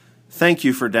Thank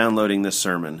you for downloading this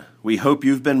sermon. We hope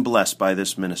you've been blessed by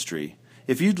this ministry.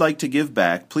 If you'd like to give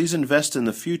back, please invest in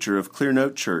the future of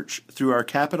Clearnote Church through our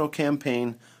capital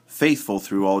campaign, Faithful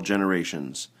Through All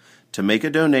Generations. To make a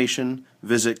donation,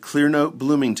 visit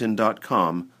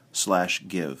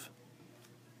clearnotebloomington.com/give.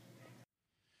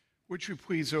 Would you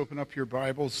please open up your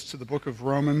Bibles to the book of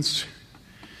Romans?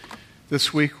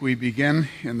 This week we begin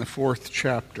in the 4th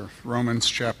chapter, Romans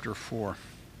chapter 4.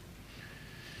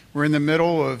 We're in the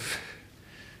middle of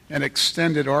an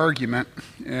extended argument,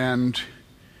 and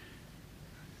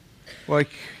like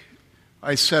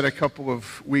I said a couple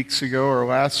of weeks ago or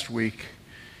last week,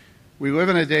 we live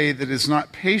in a day that is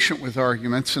not patient with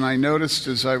arguments, and I noticed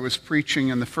as I was preaching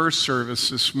in the first service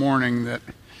this morning that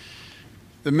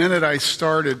the minute I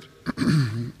started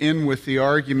in with the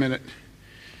argument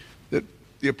that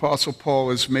the Apostle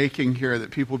Paul is making here,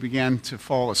 that people began to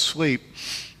fall asleep.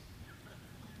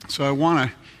 So I want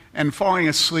to, and falling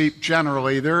asleep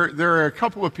generally, there are a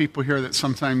couple of people here that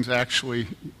sometimes actually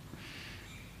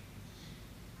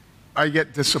I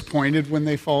get disappointed when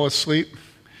they fall asleep.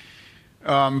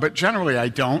 But generally I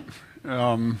don't.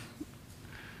 It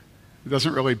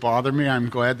doesn't really bother me. I'm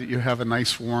glad that you have a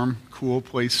nice, warm, cool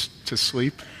place to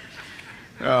sleep.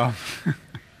 I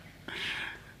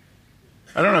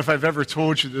don't know if I've ever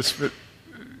told you this, but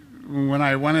when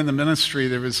I went in the ministry,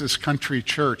 there was this country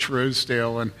church,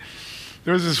 Rosedale, and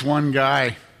there was this one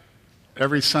guy.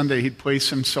 Every Sunday he'd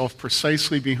place himself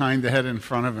precisely behind the head in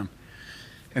front of him,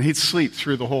 and he'd sleep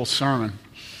through the whole sermon.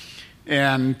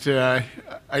 And I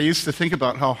used to think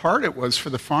about how hard it was for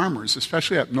the farmers,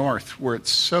 especially up north, where it's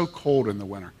so cold in the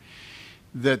winter,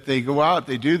 that they go out,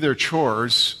 they do their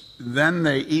chores, then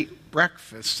they eat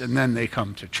breakfast, and then they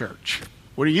come to church.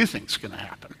 What do you think's going to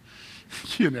happen?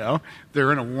 You know,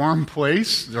 they're in a warm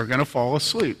place, they're going to fall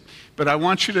asleep. But I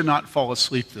want you to not fall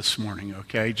asleep this morning,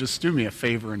 okay? Just do me a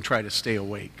favor and try to stay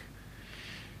awake.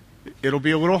 It'll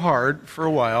be a little hard for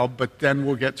a while, but then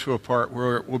we'll get to a part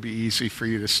where it will be easy for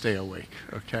you to stay awake,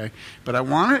 okay? But I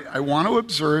want to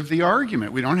observe the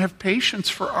argument. We don't have patience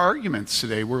for arguments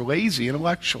today. We're lazy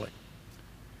intellectually.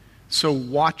 So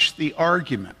watch the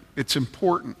argument. It's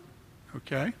important,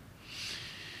 okay?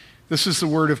 This is the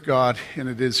word of God, and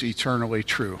it is eternally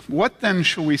true. What then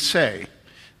shall we say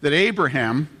that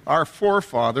Abraham, our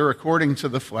forefather, according to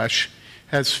the flesh,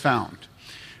 has found?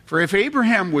 For if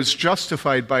Abraham was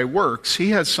justified by works, he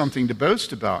has something to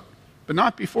boast about, but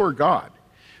not before God.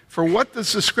 For what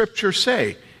does the Scripture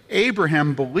say?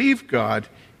 Abraham believed God,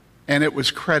 and it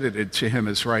was credited to him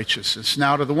as righteousness.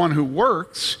 Now to the one who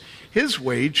works, his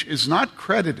wage is not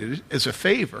credited as a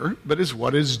favor, but as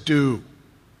what is due.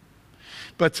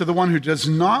 But to the one who does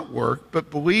not work,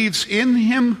 but believes in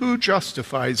him who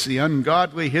justifies the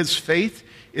ungodly, his faith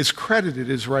is credited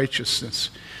as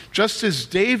righteousness. Just as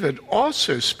David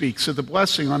also speaks of the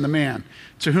blessing on the man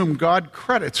to whom God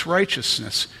credits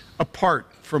righteousness apart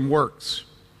from works.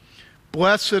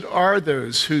 Blessed are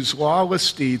those whose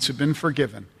lawless deeds have been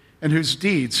forgiven and whose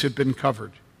deeds have been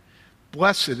covered.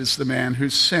 Blessed is the man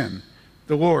whose sin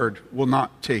the Lord will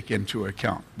not take into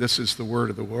account. This is the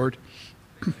word of the Lord.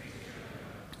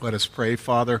 Let us pray.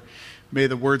 Father, may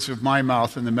the words of my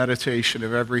mouth and the meditation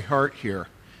of every heart here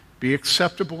be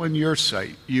acceptable in your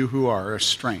sight, you who are our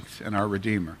strength and our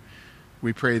Redeemer.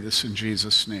 We pray this in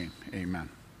Jesus' name. Amen.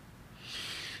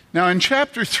 Now in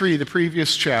chapter 3, the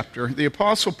previous chapter, the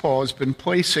Apostle Paul has been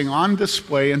placing on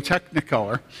display in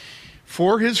Technicolor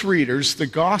for his readers the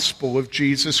gospel of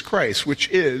Jesus Christ, which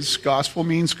is, gospel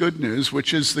means good news,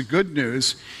 which is the good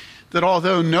news that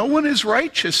although no one is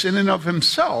righteous in and of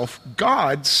himself,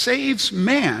 God saves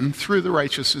man through the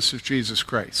righteousness of Jesus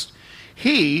Christ.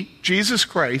 He, Jesus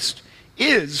Christ,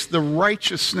 is the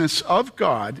righteousness of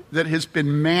God that has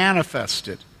been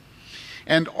manifested.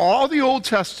 And all the Old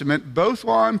Testament, both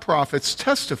law and prophets,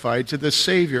 testified to this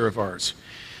Savior of ours.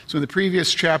 So in the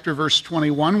previous chapter, verse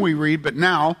 21, we read, "But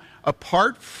now,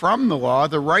 apart from the law,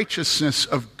 the righteousness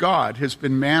of God has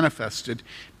been manifested,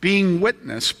 being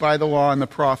witnessed by the law and the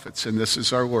prophets." And this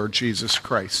is our Lord Jesus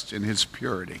Christ in his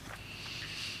purity.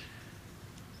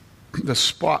 The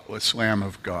spotless Lamb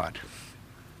of God.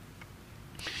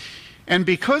 And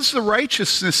because the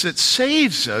righteousness that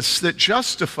saves us, that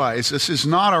justifies us, is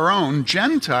not our own,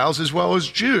 Gentiles as well as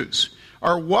Jews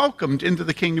are welcomed into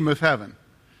the kingdom of heaven.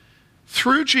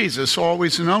 Through Jesus,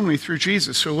 always and only through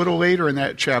Jesus. So a little later in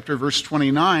that chapter, verse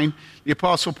 29, the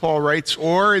Apostle Paul writes,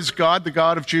 "Or is God the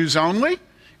God of Jews only?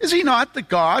 Is he not the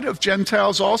God of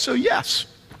Gentiles also?" Yes,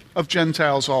 of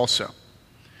Gentiles also.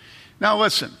 Now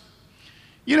listen,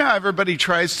 you know how everybody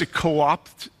tries to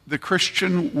co-opt the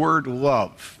Christian word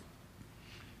love.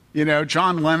 You know,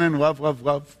 John Lennon, love, love,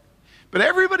 love. But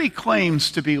everybody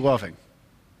claims to be loving.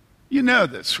 You know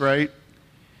this, right?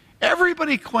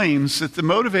 Everybody claims that the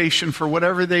motivation for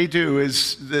whatever they do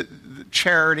is the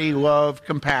charity, love,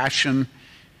 compassion.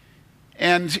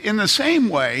 And in the same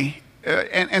way,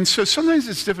 and so sometimes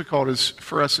it's difficult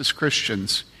for us as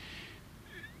Christians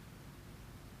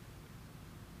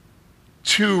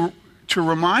to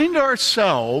remind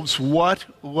ourselves what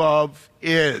love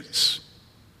is.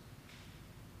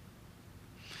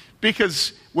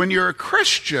 Because when you're a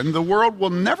Christian, the world will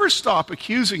never stop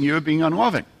accusing you of being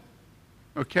unloving.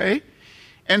 Okay?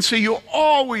 And so you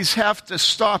always have to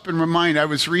stop and remind. I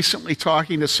was recently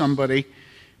talking to somebody,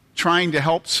 trying to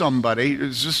help somebody. It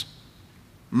was just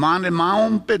minding my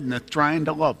own business, trying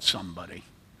to love somebody.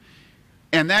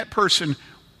 And that person,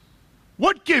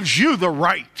 what gives you the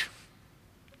right?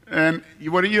 And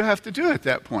what do you have to do at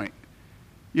that point?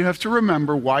 You have to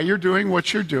remember why you're doing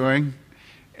what you're doing.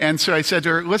 And so I said to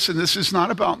her, listen, this is not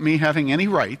about me having any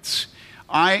rights.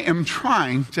 I am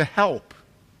trying to help.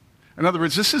 In other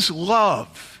words, this is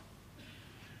love.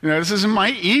 This isn't my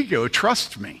ego.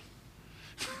 Trust me.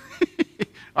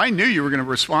 I knew you were going to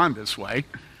respond this way,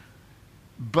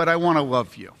 but I want to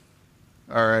love you.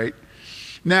 All right?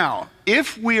 Now,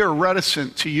 if we are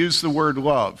reticent to use the word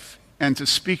love and to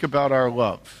speak about our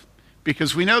love,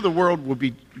 because we know the world will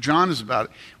be, John is about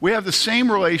it, we have the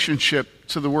same relationship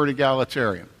to the word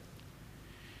egalitarian.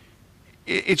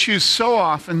 It's used so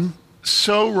often,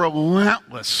 so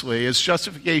relentlessly as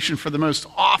justification for the most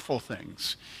awful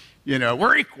things.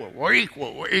 We're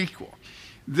equal.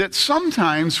 That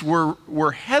sometimes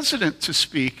we're hesitant to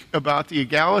speak about the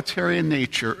egalitarian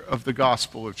nature of the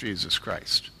gospel of Jesus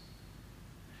Christ.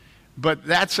 But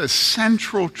that's a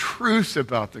central truth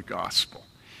about the gospel.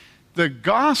 The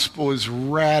gospel is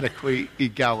radically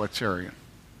egalitarian.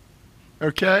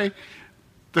 Okay?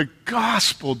 The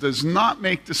gospel does not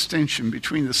make distinction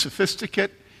between the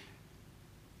sophisticate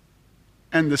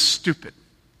and the stupid,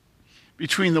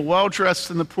 between the well-dressed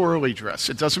and the poorly dressed.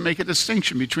 It doesn't make a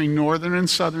distinction between northern and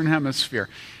southern hemisphere.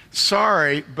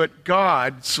 Sorry, but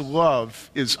God's love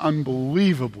is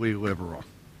unbelievably liberal.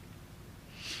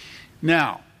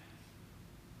 Now,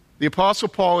 the Apostle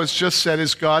Paul has just said,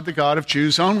 is God the God of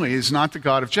Jews only? Is not the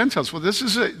God of Gentiles? Well, this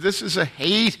is a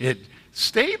hated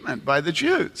statement by the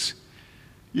Jews.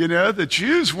 The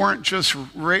Jews weren't just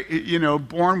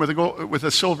born with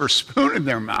a silver spoon in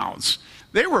their mouths.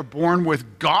 They were born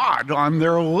with God on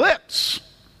their lips.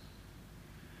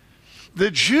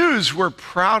 The Jews were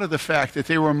proud of the fact that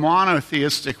they were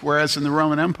monotheistic, whereas in the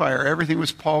Roman Empire, everything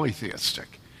was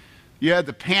polytheistic. You had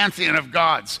the pantheon of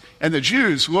gods, and the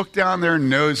Jews looked down their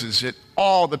noses at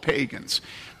all the pagans,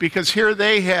 because here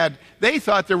they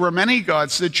thought there were many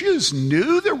gods. The Jews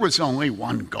knew there was only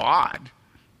one God.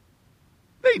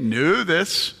 They knew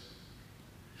this.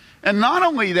 And not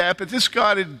only that, but this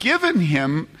God had given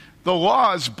him the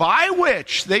laws by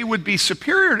which they would be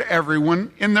superior to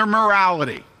everyone in their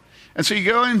morality. And so you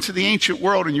go into the ancient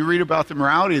world and you read about the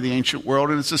morality of the ancient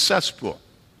world, and it's a cesspool.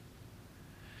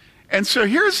 And so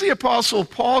here's the Apostle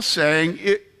Paul saying,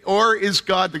 or is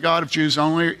God the God of Jews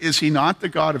only? Is he not the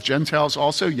God of Gentiles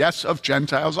also? Yes, of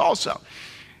Gentiles also.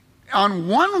 On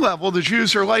one level, the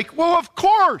Jews are like, well, of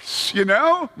course,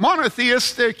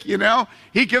 monotheistic,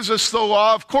 he gives us the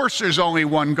law. Of course there's only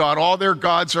one God. All their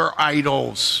gods are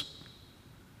idols.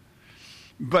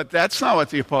 But that's not what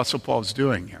the Apostle Paul is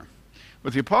doing here.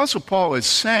 What the Apostle Paul is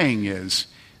saying is,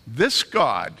 this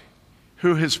God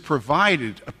who has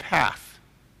provided a path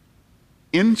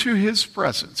into his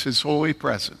presence, his holy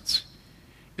presence,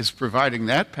 is providing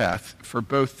that path for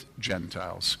both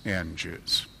Gentiles and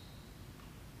Jews.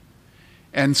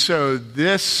 And so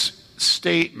this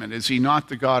statement, is he not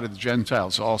the God of the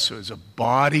Gentiles also, is a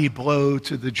body blow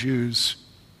to the Jews.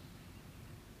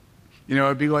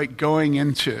 It'd be like going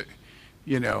into,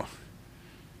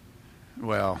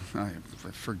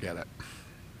 forget it.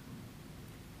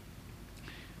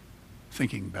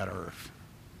 Thinking better of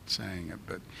saying it,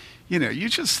 but, you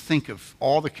just think of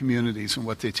all the communities and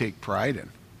what they take pride in,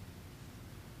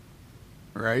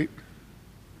 right?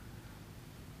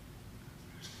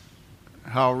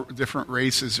 How different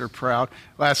races are proud.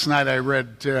 Last night I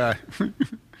read,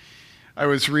 I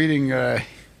was reading,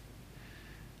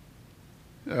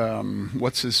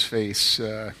 what's his face?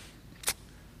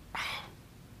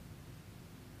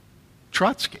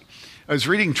 Trotsky. I was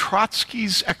reading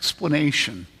Trotsky's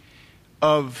explanation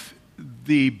of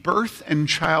the birth and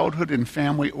childhood and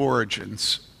family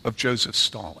origins of Joseph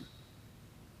Stalin.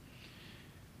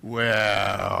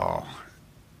 Well,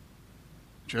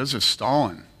 Joseph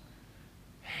Stalin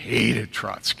hated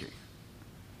Trotsky.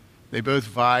 They both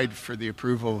vied for the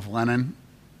approval of Lenin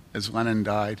as Lenin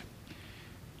died.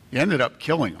 He ended up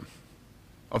killing him,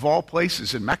 of all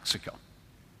places in Mexico,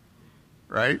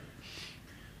 right?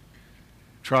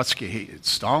 Trotsky hated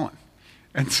Stalin.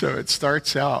 And so it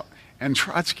starts out, and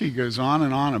Trotsky goes on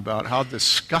and on about how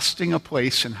disgusting a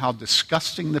place and how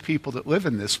disgusting the people that live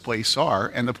in this place are,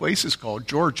 and the place is called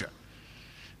Georgia.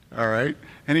 All right?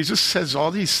 And he just says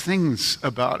all these things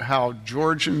about how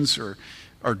Georgians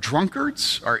are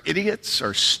drunkards, are idiots,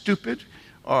 are stupid,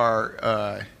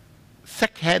 are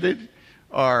thick-headed,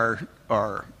 are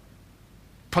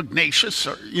pugnacious,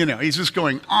 or, he's just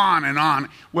going on and on.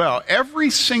 Well,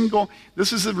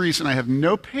 this is the reason I have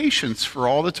no patience for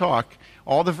all the talk,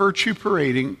 all the virtue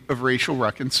parading of racial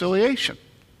reconciliation.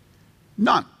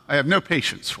 None. I have no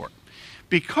patience for it.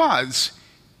 Because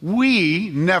we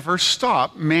never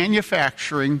stop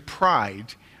manufacturing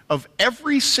pride of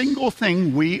every single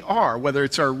thing we are, whether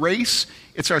it's our race,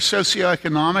 it's our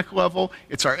socioeconomic level,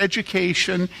 it's our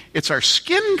education, it's our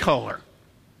skin color.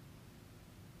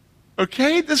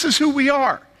 Okay? This is who we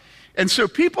are. And so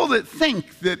people that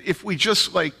think that if we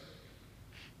just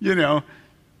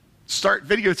start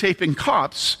videotaping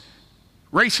cops,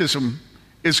 racism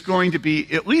is going to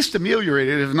be at least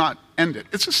ameliorated, if not ended.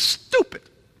 It's just stupid.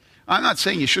 I'm not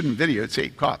saying you shouldn't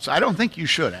videotape cops. I don't think you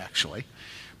should, actually.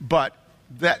 But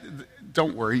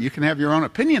don't worry, you can have your own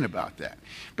opinion about that.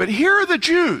 But here are the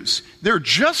Jews. They're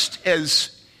just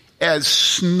as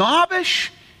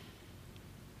snobbish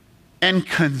and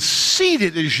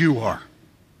conceited as you are.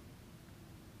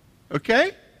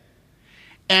 Okay?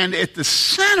 And at the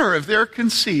center of their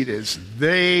conceit is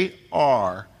they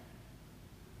are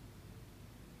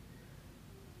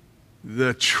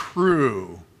the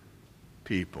true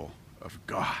people of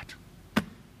God.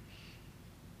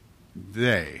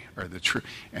 They are the true.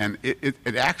 And it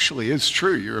actually is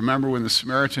true. You remember when the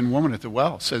Samaritan woman at the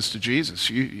well says to Jesus,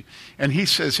 and he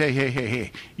says,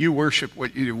 hey, you worship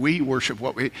what you do. We worship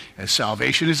what we, as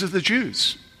salvation is of the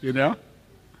Jews,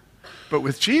 But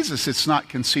with Jesus, it's not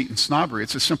conceit and snobbery.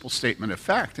 It's a simple statement of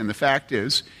fact. And the fact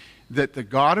is that the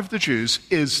God of the Jews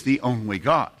is the only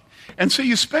God. And so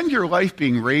you spend your life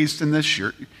being raised in this.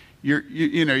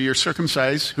 You're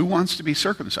circumcised. Who wants to be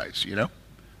circumcised,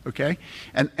 Okay?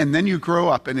 And then you grow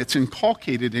up, and it's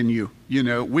inculcated in you.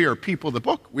 We are people of the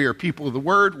book. We are people of the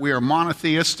word. We are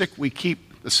monotheistic. We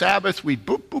keep the Sabbath. We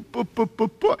boop, boop, boop, boop, boop,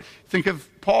 boop. Think of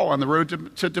Paul on the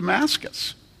road to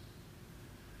Damascus.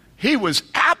 He was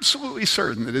absolutely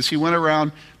certain that as he went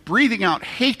around breathing out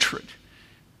hatred,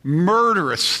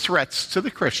 murderous threats to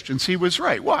the Christians, he was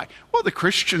right. Why? Well, the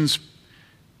Christians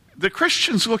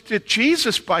looked at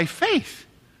Jesus by faith,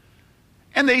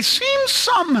 and they seemed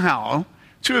somehow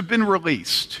to have been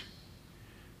released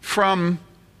from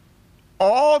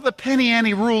all the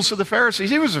penny-ante rules of the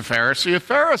Pharisees. He was a Pharisee of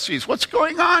Pharisees. What's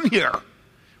going on here?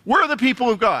 We're the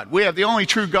people of God. We have the only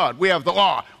true God. We have the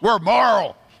law. We're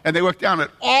moral. And they look down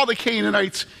at all the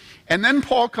Canaanites. And then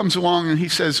Paul comes along and he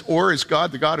says, or is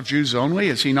God the God of Jews only?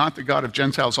 Is he not the God of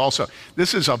Gentiles also?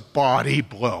 This is a body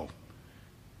blow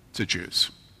to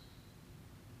Jews.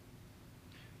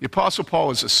 The Apostle Paul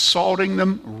is assaulting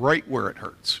them right where it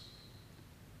hurts.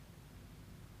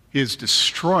 He is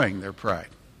destroying their pride.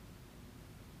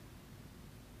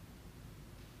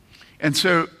 And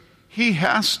so he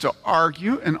has to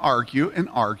argue and argue and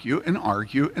argue and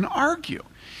argue and argue.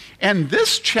 And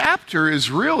this chapter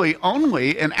is really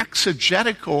only an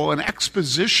exegetical and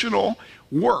expositional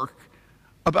work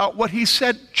about what he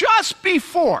said just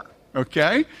before.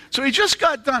 Okay? So he just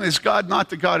got done. Is God not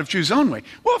the God of Jews only?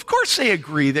 Well, of course they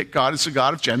agree that God is the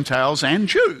God of Gentiles and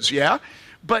Jews, yeah?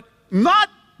 But not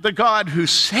the God who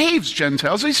saves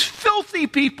Gentiles. These filthy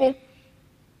people.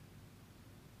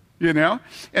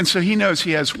 And so he knows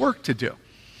he has work to do.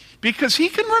 Because he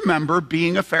can remember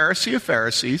being a Pharisee of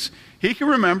Pharisees. He can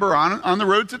remember on the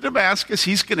road to Damascus,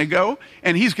 he's going to go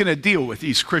and he's going to deal with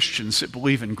these Christians that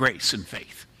believe in grace and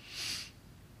faith.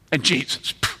 And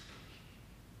Jesus,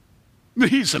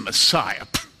 he's a Messiah.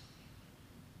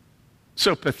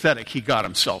 So pathetic, he got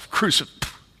himself crucified.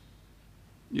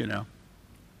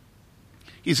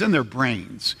 He's in their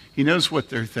brains. He knows what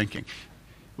they're thinking.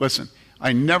 Listen,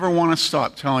 I never want to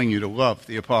stop telling you to love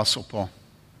the Apostle Paul.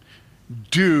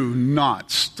 Do not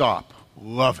stop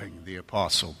loving the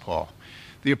Apostle Paul.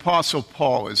 The Apostle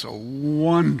Paul is a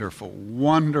wonderful,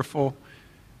 wonderful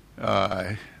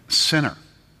sinner.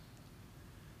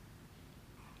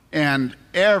 And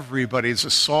everybody's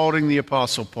assaulting the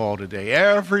Apostle Paul today.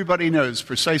 Everybody knows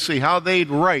precisely how they'd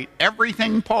write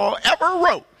everything Paul ever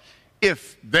wrote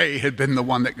if they had been the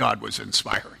one that God was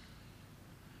inspiring.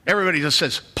 Everybody just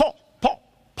says, Paul, Paul,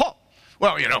 Paul.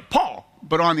 Well, Paul.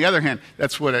 But on the other hand,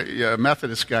 that's what a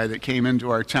Methodist guy that came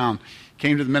into our town,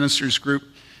 came to the ministers group,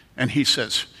 and he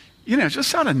says,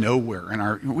 just out of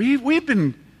nowhere. We've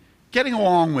been getting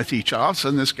along with each other. All of a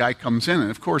sudden, this guy comes in,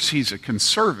 and of course, he's a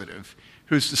conservative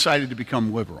who's decided to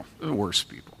become liberal. The worst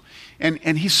people.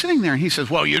 And he's sitting there, and he says,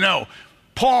 well,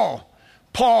 Paul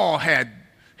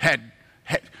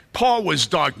was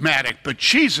dogmatic, but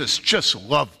Jesus just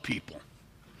loved people.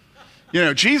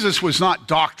 Jesus was not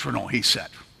doctrinal, he said.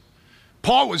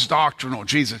 Paul was doctrinal,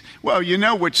 Jesus. Well, you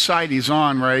know which side he's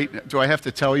on, right? Do I have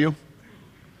to tell you?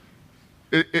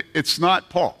 It's not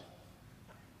Paul.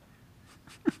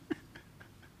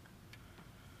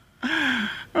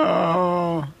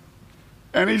 Oh.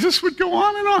 And he just would go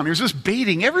on and on. He was just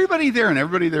baiting everybody there, and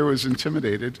everybody there was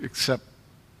intimidated except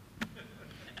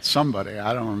somebody.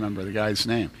 I don't remember the guy's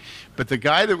name. But the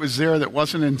guy that was there that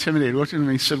wasn't intimidated looked at him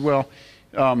and he said, well,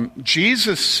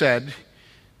 Jesus said,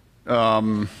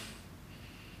 that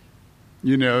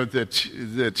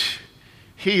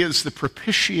he is the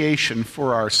propitiation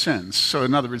for our sins. So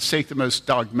in other words, take the most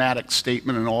dogmatic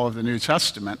statement in all of the New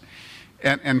Testament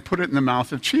and put it in the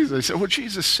mouth of Jesus. I said, well,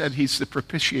 Jesus said he's the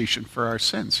propitiation for our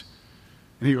sins.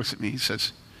 And he looks at me, he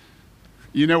says,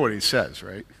 you know what he says,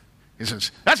 right? He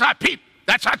says, that's not Pete,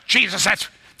 that's not Jesus, that's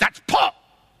Paul.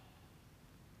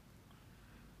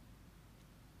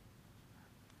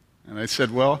 And I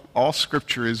said, well, all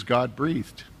scripture is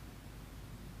God-breathed.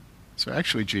 So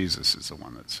actually Jesus is the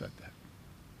one that said that.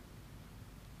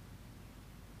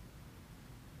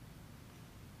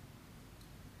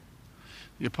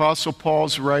 The Apostle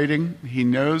Paul's writing, he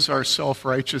knows our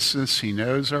self-righteousness, he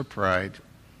knows our pride.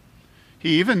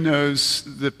 He even knows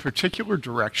the particular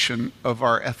direction of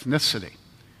our ethnicity.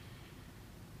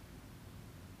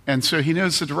 And so he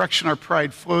knows the direction our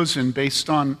pride flows in based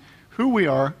on who we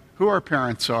are, who our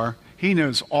parents are. He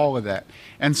knows all of that.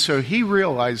 And so he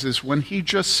realizes when he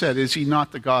just said, is he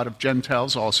not the God of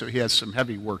Gentiles also? He has some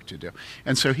heavy work to do.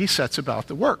 And so he sets about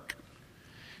the work.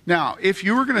 Now, if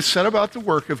you were going to set about the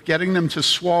work of getting them to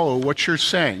swallow what you're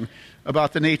saying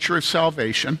about the nature of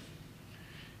salvation,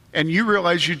 and you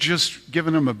realize you've just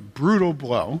given them a brutal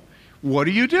blow, what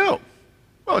do?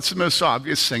 Well, it's the most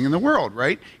obvious thing in the world,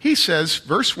 right? He says,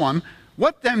 verse 1,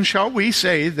 what then shall we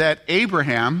say that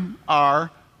Abraham,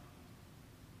 our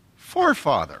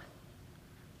forefather,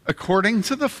 according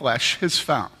to the flesh, has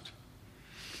found?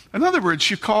 In other words,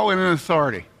 you call in an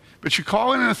authority, but you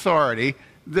call in an authority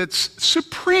that's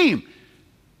supreme.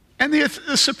 And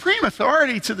the supreme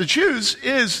authority to the Jews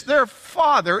is their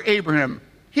father, Abraham.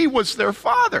 He was their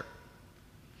father.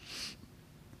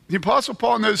 The Apostle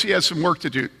Paul knows he has some work to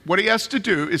do. What he has to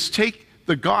do is take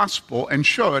the gospel and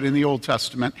show it in the Old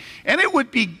Testament. And it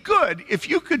would be good if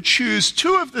you could choose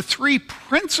two of the three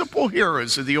principal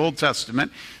heroes of the Old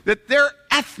Testament, that their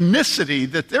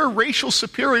ethnicity, that their racial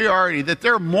superiority, that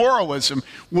their moralism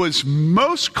was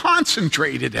most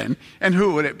concentrated in. And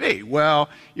who would it be? Well,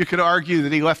 you could argue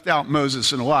that he left out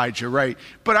Moses and Elijah, right?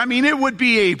 But I mean, it would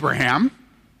be Abraham.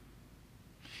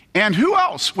 And who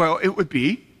else? Well, it would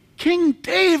be King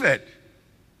David.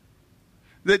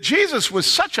 That Jesus was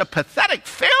such a pathetic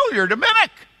failure to mimic.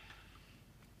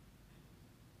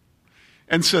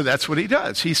 And so that's what he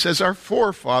does. He says, our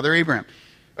forefather Abraham,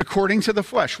 according to the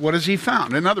flesh, what has he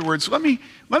found? In other words, let me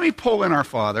pull in our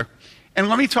father and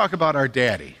let me talk about our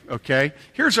daddy, okay?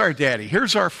 Here's our daddy.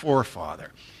 Here's our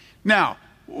forefather. Now,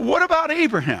 what about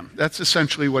Abraham? That's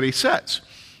essentially what he says.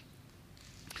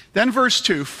 Then verse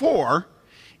 2, for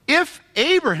if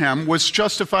Abraham was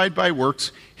justified by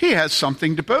works, he has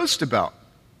something to boast about.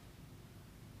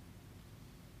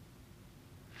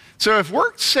 So if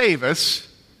works save us,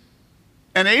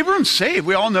 and Abraham's saved,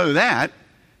 we all know that,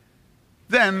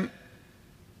 then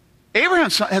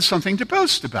Abraham has something to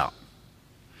boast about.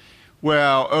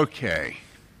 Well, okay.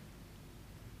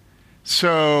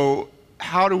 So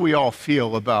how do we all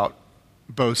feel about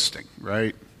boasting,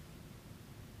 right?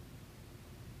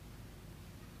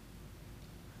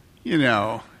 We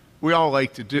all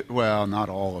like to do, well, not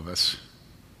all of us.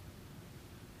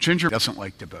 Ginger doesn't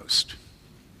like to boast.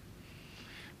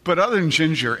 But other than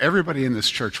Ginger, everybody in this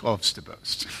church loves to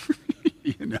boast.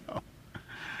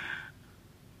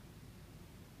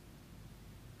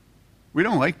 We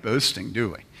don't like boasting, do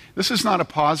we? This is not a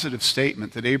positive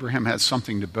statement that Abraham has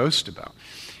something to boast about.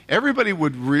 Everybody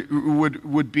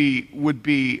would be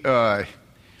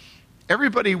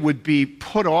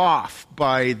put off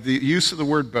by the use of the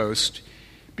word boast,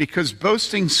 because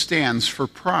boasting stands for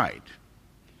pride.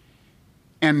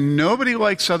 And nobody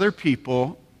likes other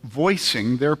people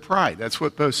voicing their pride. That's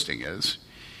what boasting is.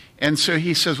 And so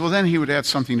he says, well, then he would have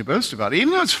something to boast about.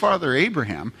 Even though it's Father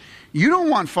Abraham, you don't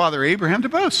want Father Abraham to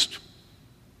boast.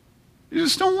 You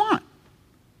just don't want.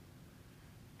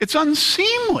 It's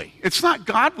unseemly. It's not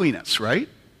godliness, right?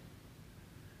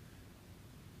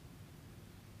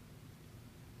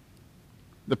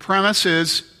 The premise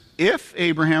is, if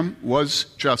Abraham was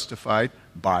justified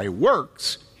by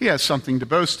works, he has something to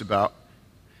boast about.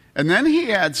 And then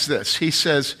he adds this. He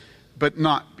says, but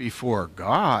not before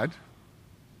God.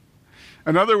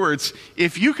 In other words,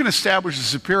 if you can establish the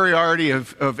superiority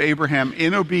of Abraham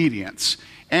in obedience,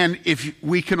 and if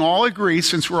we can all agree,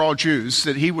 since we're all Jews,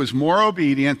 that he was more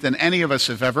obedient than any of us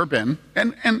have ever been,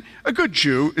 and a good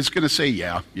Jew is going to say,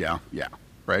 yeah,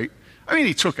 right? I mean,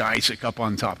 he took Isaac up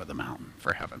on top of the mountain,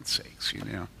 for heaven's sakes,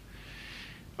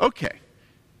 Okay.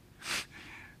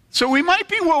 So we might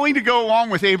be willing to go along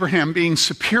with Abraham being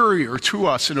superior to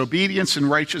us in obedience and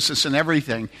righteousness and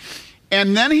everything.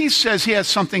 And then he says he has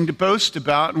something to boast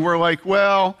about, and we're like,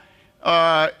 well,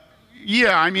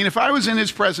 yeah, I mean, if I was in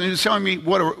his presence, he was telling me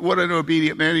what an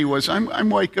obedient man he was, I'm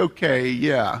like, okay,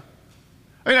 yeah.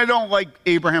 I mean, I don't like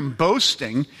Abraham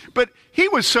boasting, but he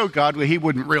was so godly he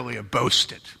wouldn't really have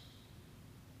boasted.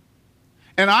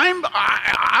 And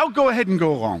I'll go ahead and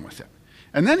go along with it.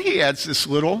 And then he adds this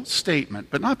little statement,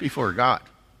 but not before God.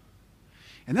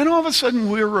 And then all of a sudden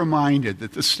we're reminded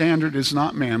that the standard is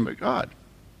not man, but God.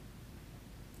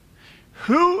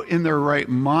 Who in their right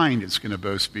mind is going to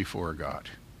boast before God?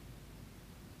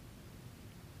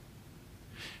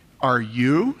 Are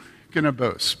you going to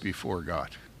boast before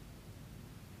God?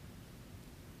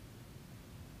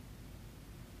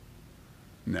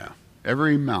 No.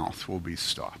 Every mouth will be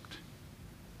stopped.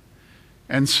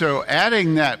 And so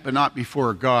adding that, but not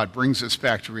before God, brings us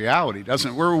back to reality,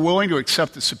 doesn't it? We're willing to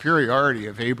accept the superiority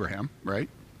of Abraham, right?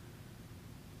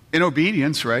 In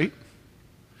obedience, right?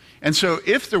 And so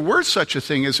if there were such a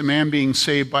thing as a man being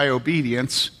saved by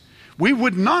obedience, we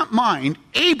would not mind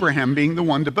Abraham being the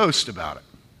one to boast about it.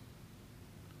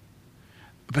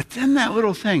 But then that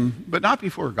little thing, but not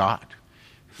before God.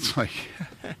 It's like,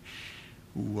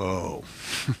 whoa.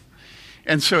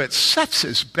 And so it sets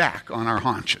us back on our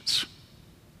haunches.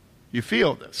 You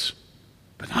feel this,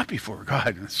 but not before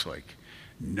God. And it's like,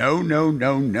 no,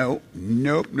 nope.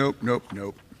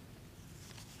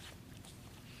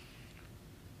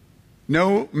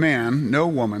 No man, no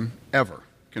woman ever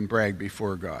can brag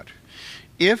before God.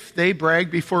 If they brag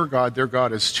before God, their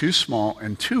God is too small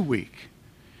and too weak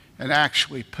and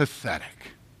actually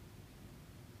pathetic.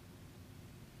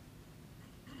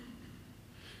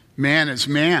 Man is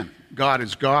man, God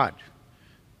is God.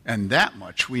 And that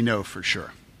much we know for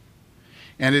sure.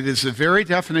 And it is the very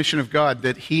definition of God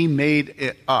that he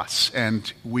made us,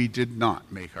 and we did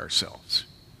not make ourselves.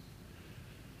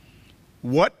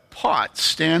 What pot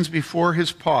stands before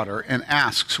his potter and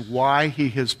asks why he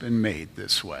has been made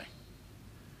this way?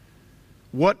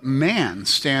 What man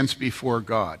stands before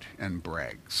God and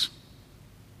brags?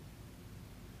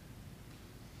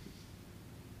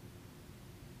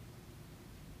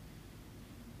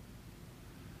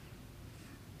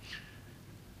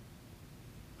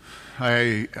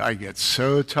 I get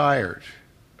so tired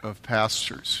of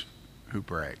pastors who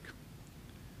brag.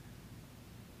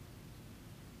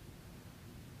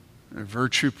 They're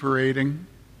virtue parading,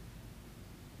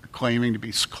 claiming to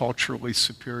be culturally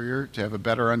superior, to have a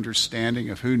better understanding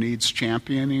of who needs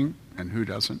championing and who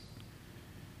doesn't.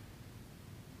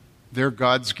 They're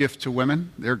God's gift to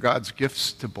women. They're God's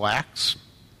gifts to blacks.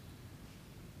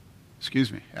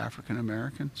 African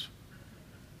Americans.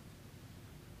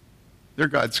 They're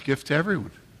God's gift to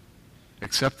everyone,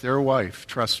 except their wife,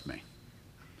 trust me.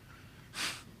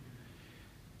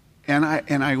 And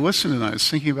I listened, and I was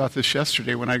thinking about this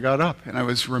yesterday when I got up, and I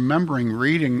was remembering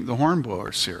reading the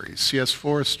Hornblower series, C.S.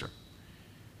 Forester.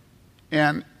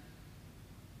 And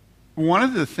one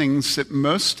of the things that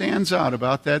most stands out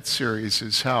about that series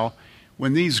is how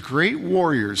when these great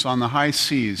warriors on the high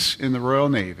seas in the Royal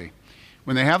Navy,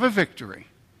 when they have a victory,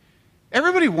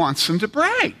 everybody wants them to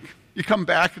brag. You come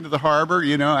back into the harbor,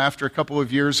 after a couple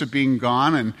of years of being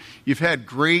gone, and you've had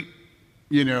great,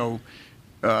 you've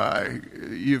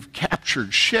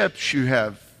captured ships, you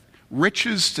have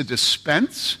riches to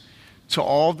dispense to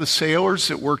all the sailors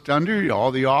that worked under you,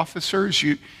 all the officers.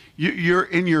 You're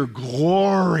in your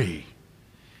glory.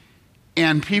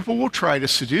 And people will try to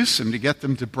seduce them to get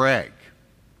them to brag.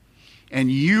 And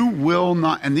you will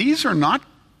not, and these are not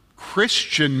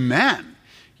Christian men.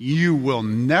 You will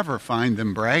never find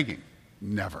them bragging.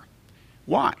 Never.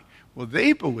 Why? Well,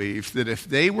 they believed that if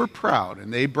they were proud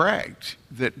and they bragged,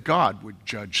 that God would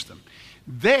judge them.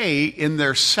 They, in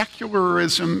their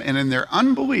secularism and in their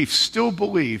unbelief, still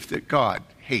believe that God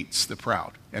hates the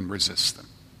proud and resists them.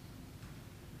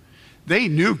 They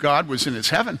knew God was in his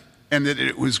heaven and that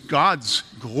it was God's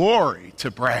glory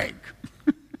to brag.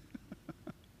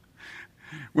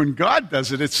 When God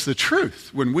does it, it's the truth.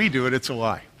 When we do it, it's a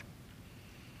lie.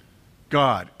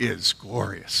 God is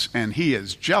glorious, and he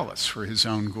is jealous for his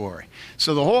own glory.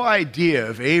 So the whole idea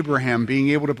of Abraham being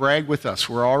able to brag with us,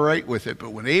 we're all right with it.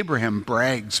 But when Abraham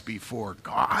brags before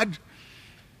God,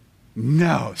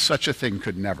 no, such a thing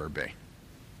could never be.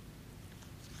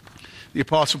 The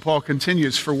Apostle Paul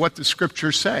continues, for what the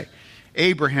Scriptures say,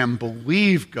 Abraham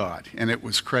believed God, and it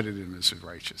was credited as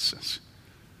righteousness.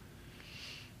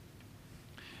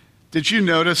 Did you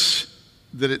notice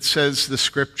that it says the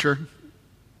Scripture?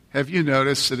 Have you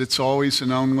noticed that it's always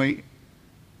and only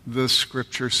the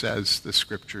Scripture says, the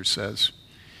Scripture says?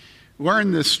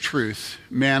 Learn this truth,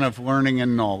 man of learning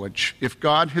and knowledge. If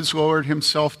God has lowered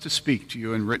himself to speak to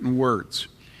you in written words,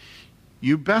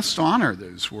 you best honor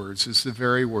those words as the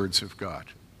very words of God.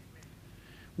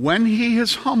 When he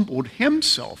has humbled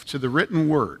himself to the written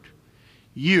word,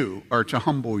 you are to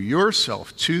humble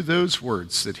yourself to those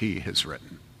words that he has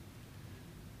written,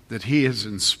 that he has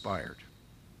inspired.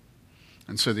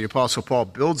 And so the Apostle Paul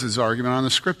builds his argument on the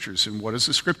Scriptures. And what does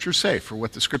the Scripture say? For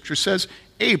what the Scripture says,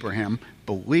 Abraham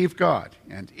believed God,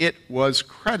 and it was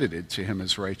credited to him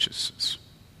as righteousness.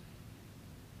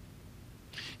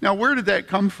 Now, where did that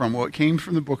come from? Well, it came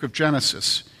from the book of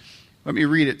Genesis. Let me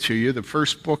read it to you, the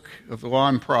first book of the Law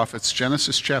and Prophets,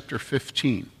 Genesis chapter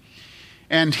 15.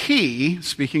 And he,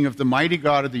 speaking of the mighty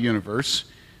God of the universe,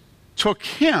 took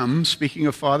him, speaking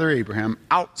of Father Abraham,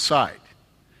 outside.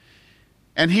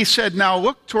 And he said, now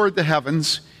look toward the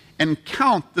heavens and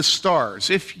count the stars,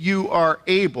 if you are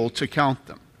able to count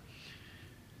them.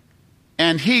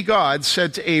 And he, God,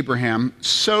 said to Abraham,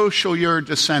 so shall your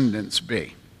descendants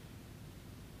be.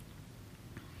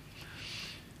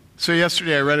 So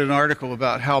yesterday I read an article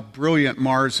about how brilliant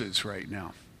Mars is right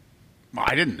now. Well,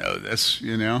 I didn't know this,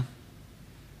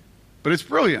 but it's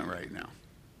brilliant right now.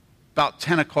 About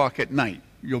 10 o'clock at night,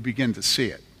 you'll begin to see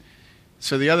it.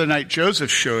 So the other night,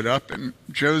 Joseph showed up, and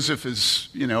Joseph is,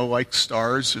 like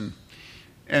stars,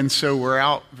 and so we're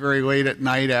out very late at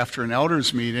night after an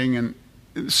elders meeting, and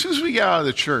as soon as we get out of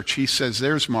the church, he says,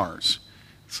 there's Mars.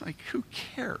 It's like, who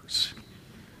cares?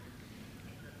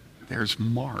 There's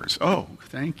Mars. Oh,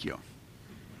 thank you.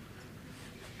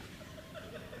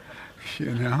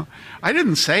 I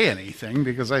didn't say anything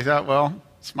because I thought, well,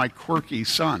 it's my quirky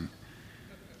son.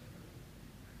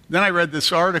 Then I read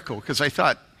this article because I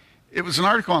thought, it was an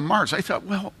article on Mars. I thought,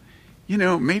 well,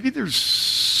 maybe there's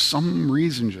some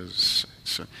reason.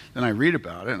 So then I read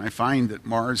about it, and I find that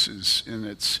Mars is in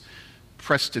its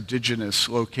prestigious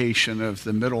location of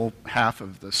the middle half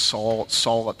of the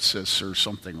solipsis or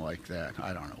something like that.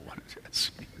 I don't know what it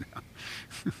is.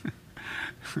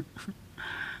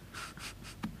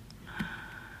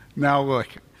 Now look,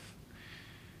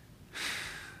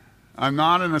 I'm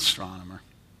not an astronomer.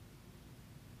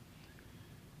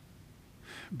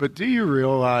 But do you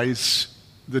realize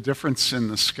the difference in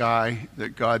the sky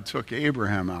that God took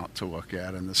Abraham out to look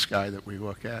at and the sky that we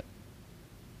look at?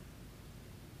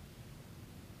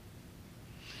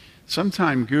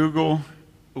 Sometime Google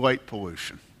light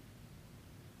pollution.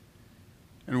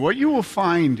 And what you will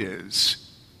find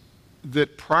is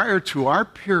that prior to our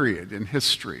period in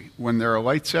history, when there are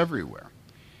lights everywhere,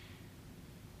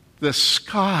 the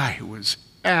sky was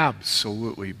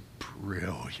absolutely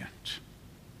brilliant.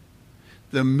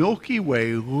 The Milky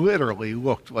Way literally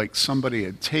looked like somebody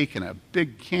had taken a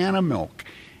big can of milk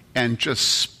and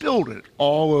just spilled it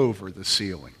all over the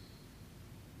ceiling.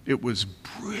 It was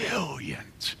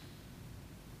brilliant.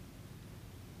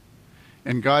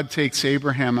 And God takes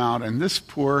Abraham out, and this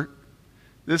poor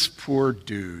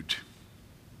dude,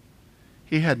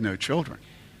 he had no children.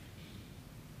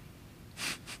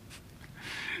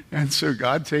 And so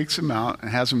God takes him out and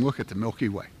has him look at the Milky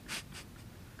Way.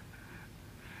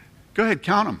 Go ahead,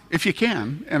 count them if you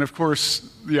can. And of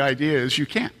course, the idea is you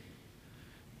can't.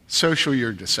 So shall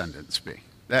your descendants be.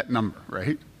 That number,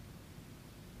 right?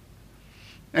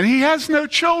 And he has no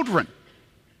children.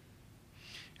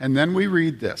 And then we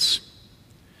read this.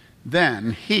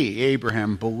 Then he,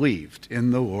 Abraham, believed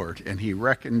in the Lord, and he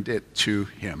reckoned it to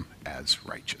him as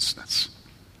righteousness.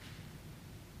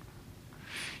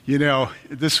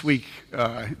 This week,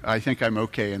 I think I'm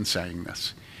okay in saying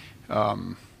this.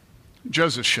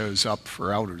 Joseph shows up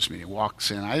for elders meeting,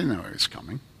 walks in. I didn't know he was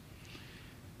coming.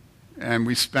 And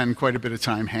we spend quite a bit of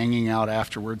time hanging out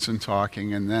afterwards and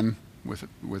talking, and then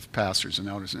with pastors and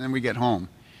elders. And then we get home.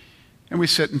 And we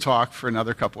sit and talk for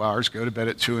another couple hours, go to bed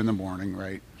at 2 a.m,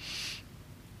 right?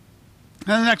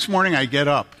 And the next morning I get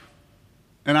up,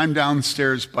 and I'm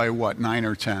downstairs by 9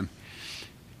 or 10.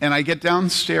 And I get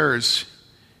downstairs,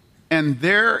 and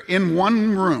there in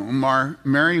one room are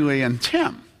Mary Lee and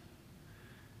Tim.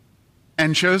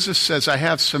 And Joseph says, I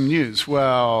have some news.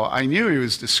 Well, I knew he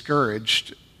was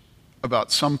discouraged.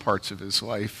 about some parts of his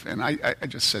life, and I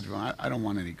just said, well, I don't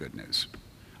want any good news.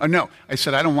 Oh, no, I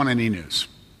said, I don't want any news.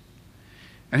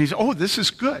 And he said, oh, this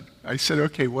is good. I said,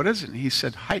 okay, what is it? And he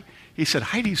said,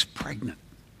 Heidi's pregnant.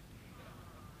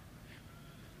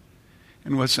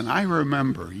 And listen, I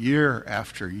remember year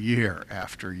after year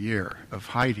after year of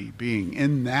Heidi being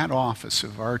in that office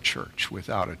of our church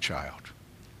without a child.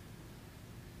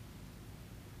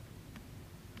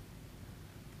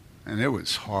 And it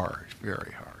was hard,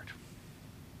 very hard.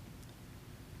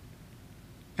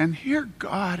 And here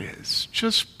God is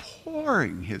just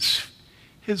pouring his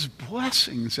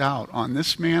blessings out on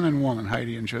this man and woman,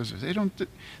 Heidi and Joseph. They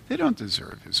don't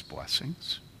deserve his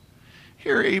blessings.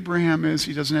 Here Abraham is,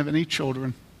 he doesn't have any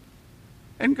children.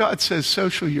 And God says, so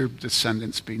shall your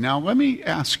descendants be. Now let me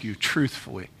ask you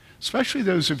truthfully, especially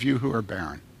those of you who are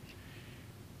barren.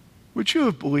 Would you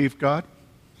have believed God?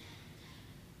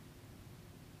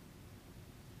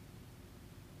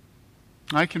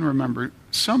 I can remember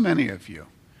so many of you,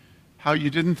 how you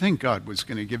didn't think God was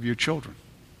going to give you children.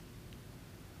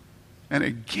 And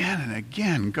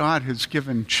again, God has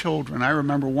given children. I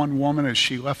remember one woman as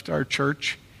she left our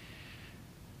church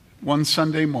one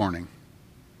Sunday morning,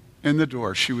 in the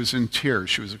door, she was in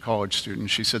tears. She was a college student.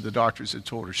 She said the doctors had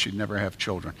told her she'd never have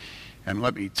children. And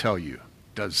let me tell you,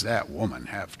 does that woman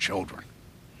have children?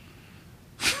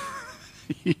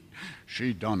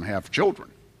 She doesn't have children.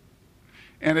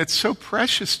 And it's so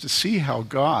precious to see how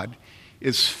God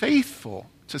is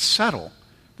faithful to settle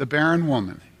the barren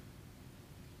woman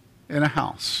in a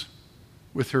house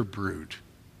with her brood.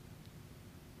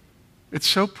 It's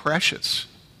so precious.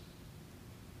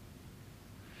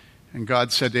 And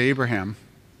God said to Abraham,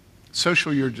 so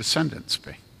shall your descendants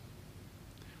be.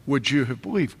 Would you have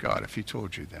believed God if he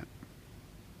told you that?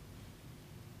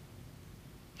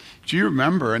 Do you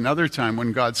remember another time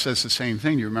when God says the same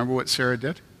thing? Do you remember what Sarah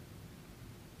did?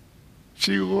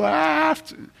 She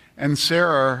laughed. And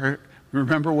Sarah,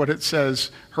 remember what it says?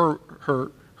 Her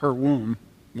womb,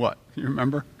 what? You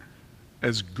remember?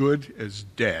 As good as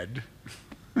dead.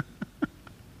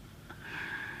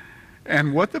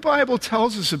 And what the Bible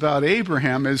tells us about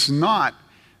Abraham is not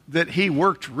that he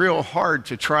worked real hard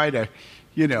to try to,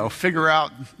 figure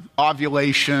out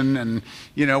ovulation and,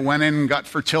 went in and got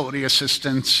fertility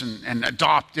assistance and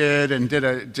adopted and did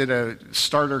a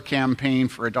starter campaign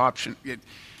for adoption.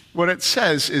 What it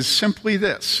says is simply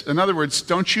this. In other words,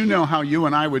 don't you know how you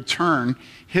and I would turn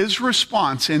his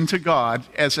response into God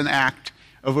as an act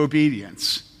of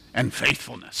obedience and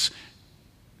faithfulness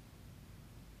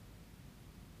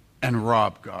and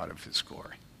rob God of his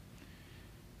glory?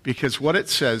 Because what it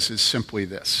says is simply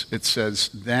this. It says,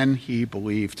 then he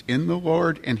believed in the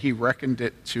Lord and he reckoned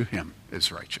it to him as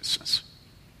righteousness.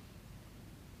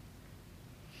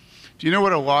 Do you know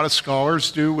what a lot of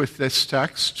scholars do with this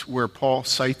text where Paul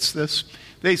cites this?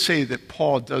 They say that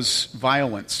Paul does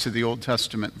violence to the Old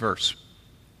Testament verse.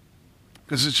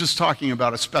 Because it's just talking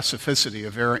about a specificity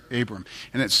of Abram.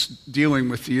 And it's dealing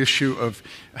with the issue of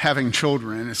having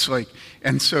children. And it's like,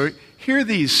 and so here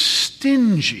these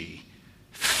stingy,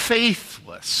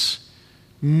 faithless,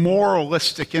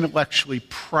 moralistic, intellectually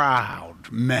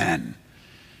proud men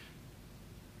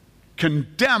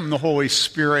condemn the Holy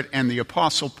Spirit and the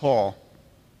Apostle Paul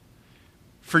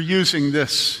for using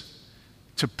this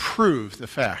to prove the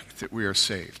fact that we are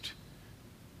saved.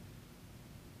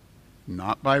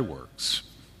 Not by works,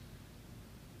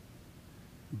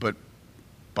 but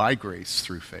by grace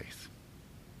through faith.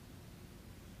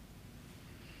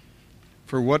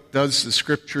 For what does the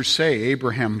Scripture say?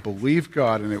 Abraham believed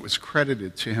God and it was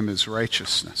credited to him as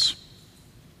righteousness.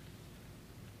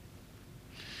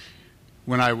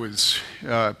 When I was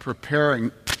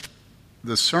preparing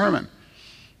the sermon,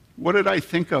 what did I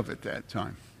think of at that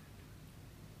time?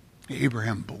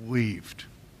 Abraham believed.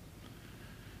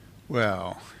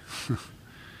 Well,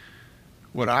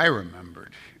 what I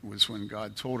remembered was when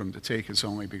God told him to take his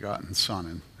only begotten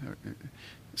son and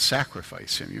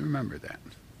sacrifice him. You remember that.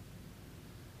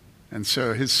 And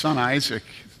so his son Isaac,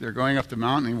 they're going up the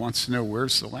mountain. He wants to know,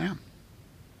 where's the lamb?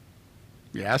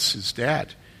 He asks his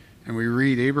dad. And we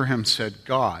read, Abraham said,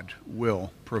 God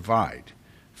will provide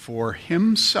for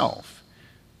himself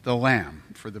the lamb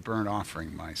for the burnt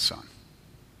offering, my son.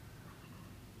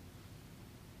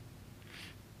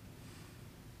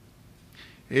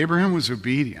 Abraham was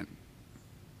obedient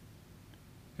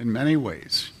in many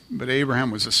ways, but Abraham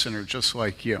was a sinner just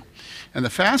like you. And the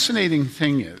fascinating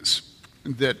thing is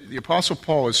that the Apostle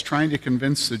Paul is trying to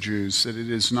convince the Jews that it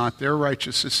is not their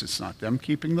righteousness, it's not them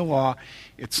keeping the law,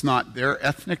 it's not their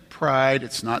ethnic pride,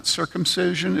 it's not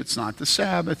circumcision, it's not the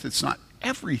Sabbath, it's not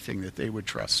everything that they would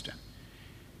trust in.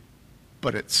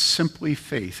 but it's simply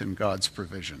faith in God's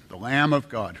provision, the Lamb of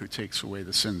God who takes away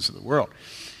the sins of the world.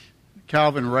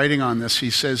 Calvin, writing on this, he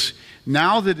says,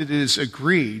 now that it is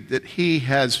agreed that he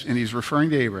has, and he's referring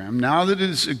to Abraham, now that it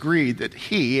is agreed that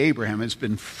he, Abraham, has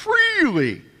been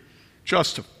freely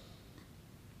justified,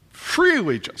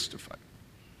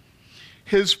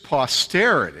 his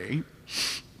posterity,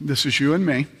 this is you and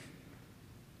me,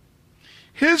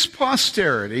 his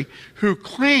posterity who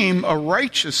claim a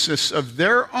righteousness of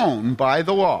their own by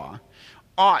the law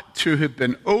ought to have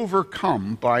been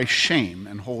overcome by shame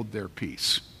and hold their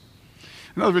peace.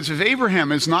 In other words, if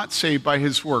Abraham is not saved by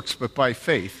his works but by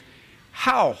faith,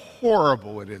 how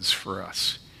horrible it is for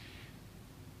us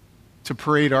to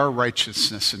parade our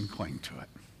righteousness and cling to it.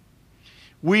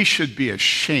 We should be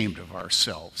ashamed of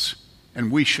ourselves,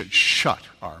 and we should shut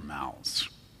our mouths.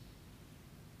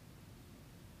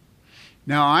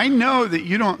 Now, I know that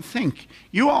you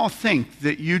all think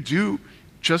that you do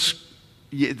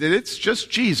that it's just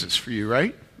Jesus for you,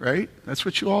 right? Right? That's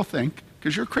what you all think,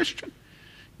 because you're a Christian.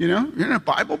 You're in a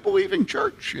Bible-believing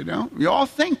church, You all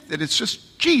think that it's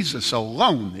just Jesus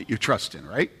alone that you trust in,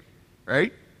 right?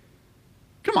 Right?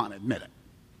 Come on, admit it.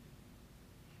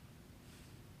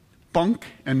 Bunk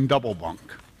and double bunk.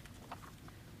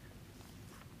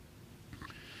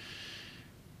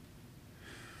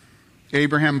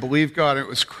 Abraham believed God, and it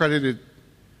was credited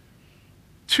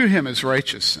to him as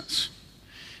righteousness.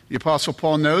 The Apostle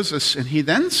Paul knows this, and he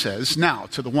then says, now,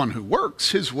 to the one who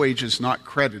works, his wage is not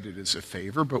credited as a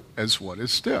favor, but as what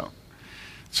is due.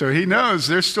 So he knows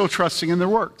they're still trusting in their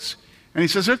works. And he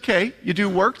says, okay, you do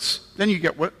works, then you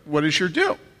get what is your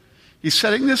due. He's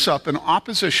setting this up in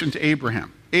opposition to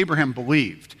Abraham. Abraham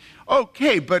believed.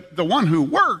 Okay, but the one who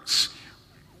works,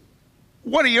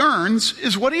 what he earns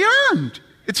is what he earned.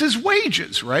 It's his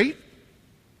wages, right?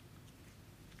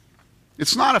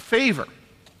 It's not a favor.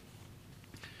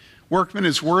 Workman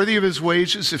is worthy of his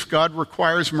wages if God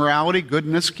requires morality,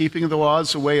 goodness, keeping of the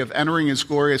laws, a way of entering his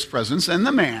glorious presence. And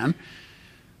the man,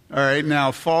 all right,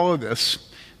 now follow this.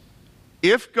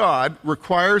 If God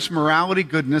requires morality,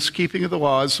 goodness, keeping of the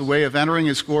laws, the way of entering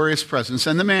his glorious presence,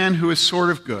 and the man who is sort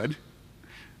of good,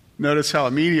 notice how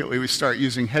immediately we start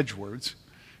using hedge words,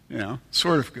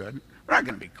 sort of good. We're not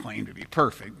going to be claimed to be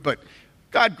perfect, but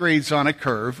God grades on a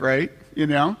curve, right?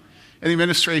 And the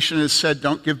administration has said,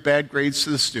 don't give bad grades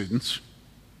to the students,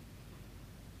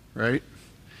 right?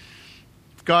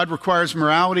 If God requires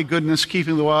morality, goodness,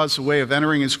 keeping the laws, the way of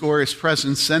entering his glorious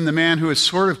presence, then the man who is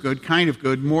sort of good, kind of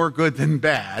good, more good than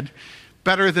bad,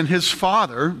 better than his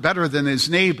father, better than his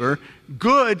neighbor,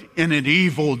 good in an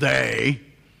evil day,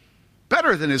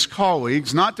 better than his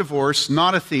colleagues, not divorced,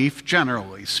 not a thief,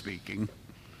 generally speaking.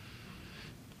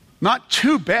 Not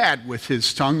too bad with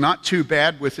his tongue, not too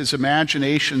bad with his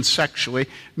imagination sexually,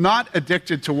 not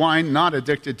addicted to wine, not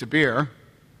addicted to beer.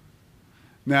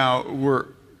 Now, we're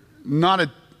not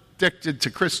addicted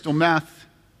to crystal meth,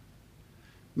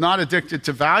 not addicted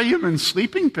to Valium and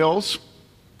sleeping pills.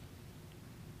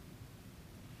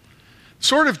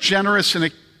 Sort of generous in a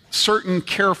certain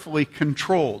carefully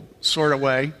controlled sort of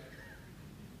way.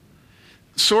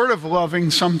 Sort of loving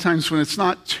sometimes when it's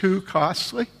not too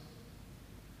costly.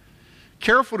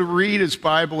 Careful to read his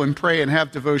Bible and pray and have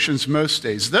devotions most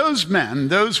days. Those men,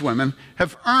 those women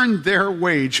have earned their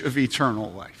wage of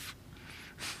eternal life.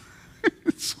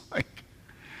 It's like,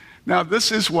 now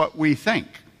this is what we think.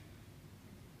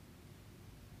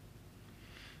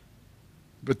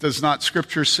 But does not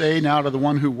Scripture say, now to the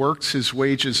one who works, his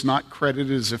wage is not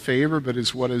credited as a favor, but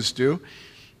is what is due?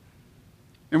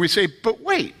 And we say, but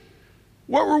wait,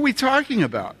 what were we talking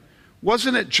about?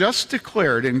 Wasn't it just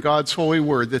declared in God's holy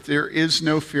word that there is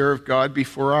no fear of God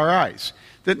before our eyes?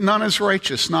 That none is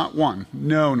righteous, not one.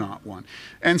 No, not one.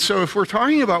 And so if we're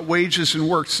talking about wages and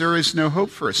works, there is no hope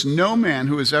for us. No man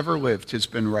who has ever lived has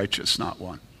been righteous, not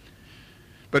one.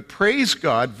 But praise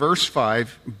God, verse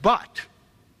 5, but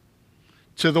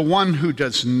to the one who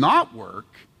does not work,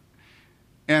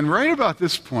 and right about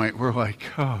this point, we're like,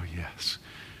 oh yes,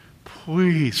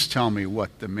 please tell me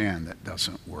what the man that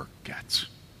doesn't work gets.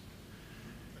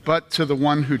 But to the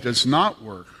one who does not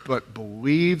work, but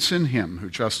believes in him who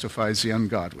justifies the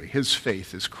ungodly, his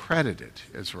faith is credited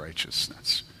as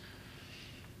righteousness.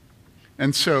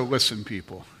 And so, listen,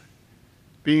 people,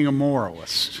 being a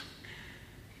moralist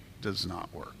does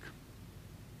not work.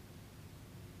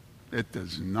 It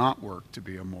does not work to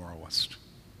be a moralist.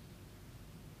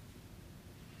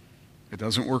 It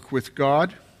doesn't work with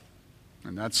God,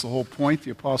 and that's the whole point the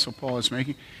Apostle Paul is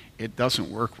making. It doesn't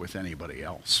work with anybody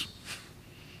else.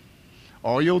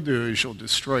 All you'll do is you'll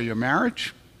destroy your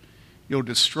marriage, you'll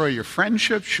destroy your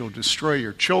friendships, you'll destroy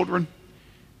your children,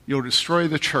 you'll destroy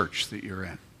the church that you're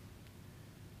in.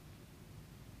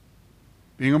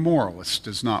 Being a moralist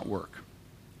does not work.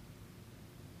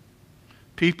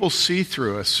 People see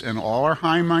through us, and all our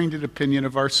high-minded opinion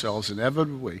of ourselves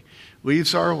inevitably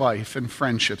leaves our life and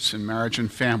friendships and marriage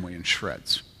and family in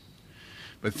shreds.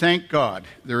 But thank God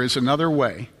there is another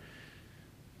way,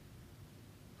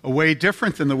 a way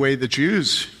different than the way the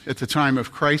Jews at the time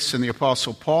of Christ and the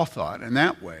Apostle Paul thought, and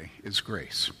that way is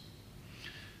grace.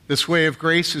 This way of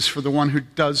grace is for the one who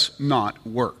does not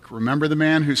work. Remember the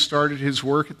man who started his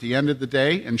work at the end of the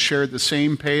day and shared the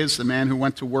same pay as the man who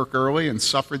went to work early and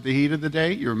suffered the heat of the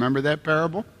day? You remember that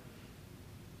parable?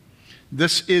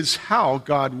 This is how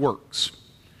God works.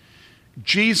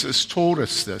 Jesus told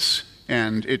us this,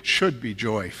 and it should be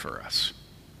joy for us.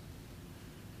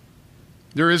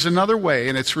 There is another way,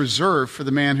 and it's reserved for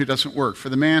the man who doesn't work, for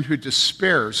the man who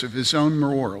despairs of his own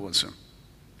moralism,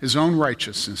 his own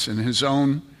righteousness, and his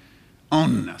own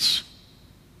ownness.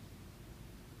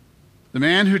 The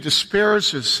man who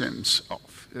despairs of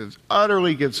himself,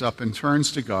 utterly gives up and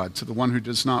turns to God, to the one who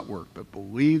does not work, but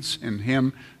believes in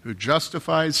him who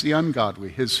justifies the ungodly.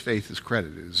 His faith is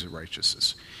credited as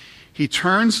righteousness. He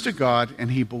turns to God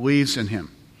and he believes in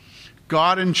him.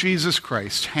 God and Jesus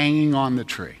Christ hanging on the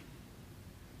tree.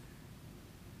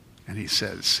 And he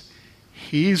says,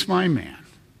 he's my man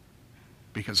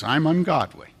because I'm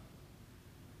ungodly.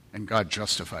 And God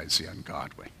justifies the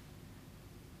ungodly.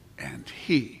 And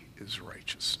he is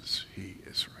righteousness. He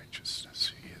is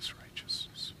righteousness. He is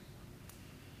righteousness.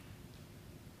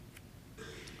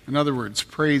 In other words,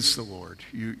 praise the Lord.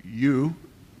 You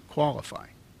qualify.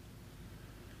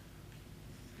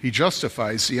 He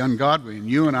justifies the ungodly, and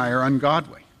you and I are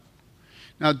ungodly.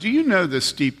 Now, do you know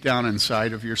this deep down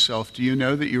inside of yourself? Do you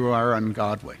know that you are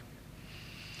ungodly?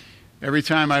 Every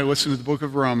time I listen to the book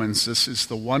of Romans, this is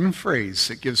the one phrase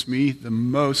that gives me the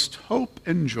most hope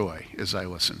and joy as I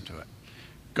listen to it.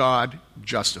 God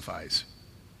justifies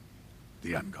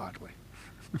the ungodly.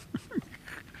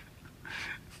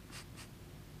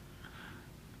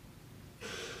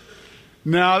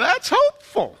 Now that's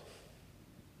hopeful.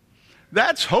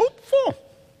 That's hopeful.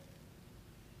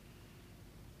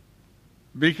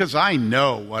 Because I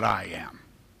know what I am.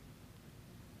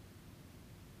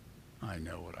 I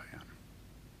know what I am.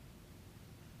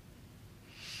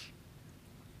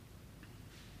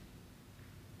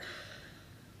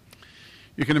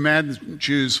 You can imagine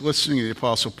Jews listening to the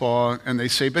Apostle Paul, and they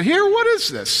say, but here, what is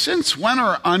this? Since when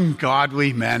are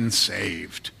ungodly men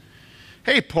saved?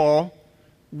 Hey, Paul,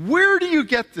 where do you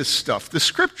get this stuff? The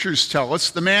scriptures tell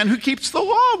us the man who keeps the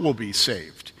law will be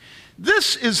saved.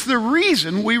 This is the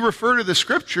reason we refer to the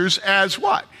scriptures as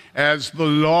what? As the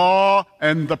law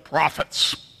and the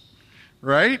prophets,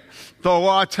 right? The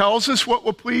law tells us what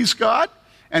will please God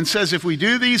and says if we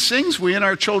do these things, we and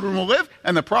our children will live,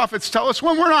 and the prophets tell us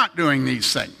when we're not doing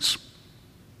these things.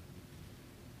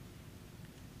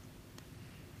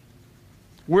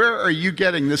 Where are you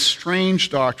getting this strange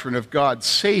doctrine of God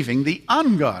saving the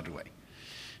ungodly?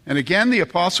 And again, the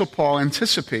Apostle Paul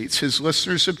anticipates his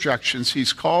listeners' objections.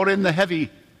 He's called in the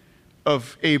heavy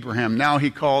of Abraham. Now he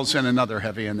calls in another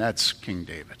heavy, and that's King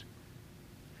David.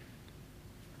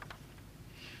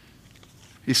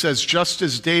 He says, just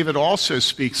as David also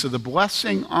speaks of the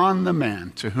blessing on the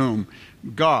man to whom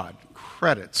God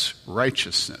credits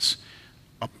righteousness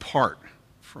apart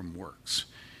from works.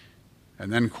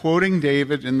 And then quoting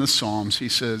David in the Psalms, he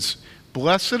says,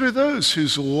 blessed are those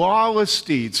whose lawless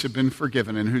deeds have been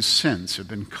forgiven and whose sins have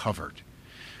been covered.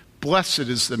 Blessed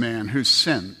is the man whose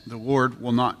sin the Lord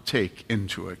will not take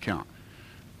into account.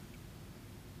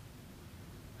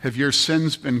 Have your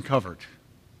sins been covered?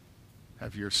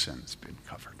 Have your sins been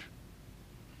covered?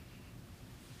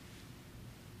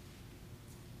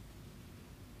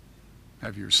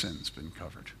 Have your sins been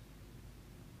covered?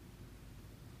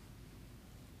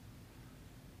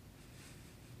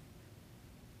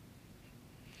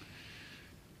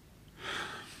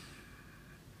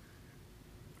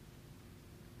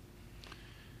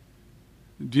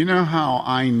 Do you know how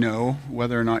I know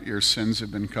whether or not your sins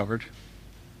have been covered?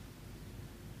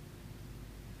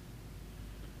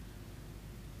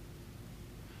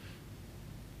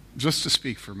 Just to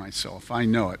speak for myself, I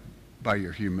know it by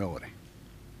your humility.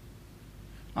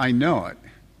 I know it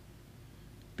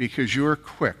because you are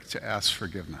quick to ask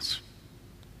forgiveness.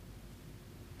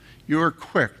 You are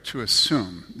quick to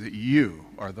assume that you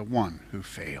are the one who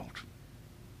failed.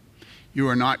 You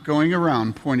are not going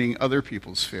around pointing other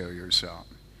people's failures out,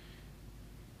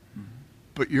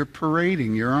 but you're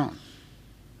parading your own.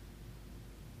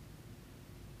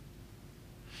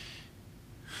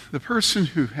 The person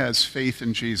who has faith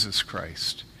in Jesus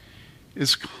Christ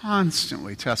is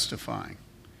constantly testifying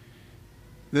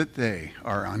that they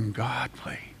are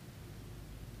ungodly.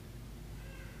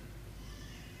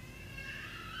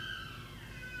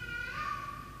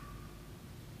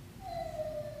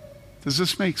 Does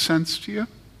this make sense to you?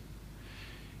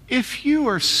 If you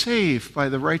are saved by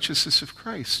the righteousness of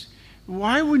Christ,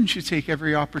 why wouldn't you take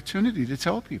every opportunity to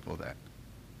tell people that?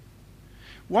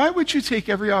 Why would you take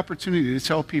every opportunity to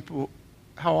tell people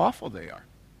how awful they are?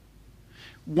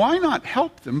 Why not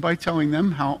help them by telling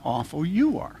them how awful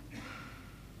you are?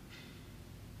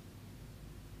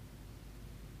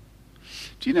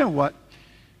 Do you know what?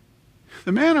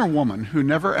 The man or woman who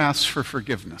never asks for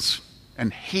forgiveness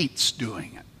and hates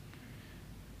doing it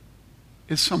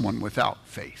is someone without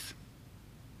faith.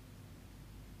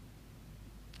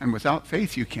 And without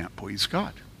faith, you can't please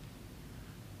God.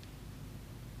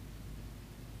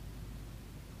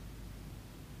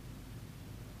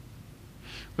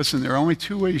 Listen, there are only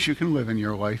two ways you can live in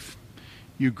your life.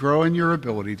 You grow in your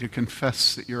ability to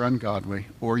confess that you're ungodly,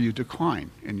 or you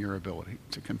decline in your ability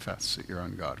to confess that you're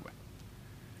ungodly.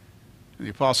 And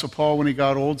the Apostle Paul, when he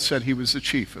got old, said he was the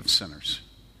chief of sinners.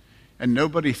 And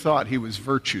nobody thought he was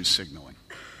virtue signaling.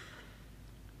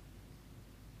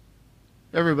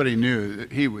 Everybody knew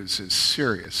that he was as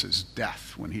serious as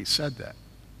death when he said that.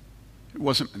 It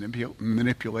wasn't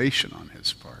manipulation on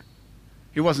his part.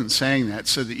 He wasn't saying that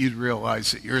so that you'd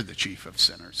realize that you're the chief of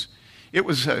sinners. It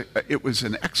was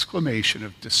an exclamation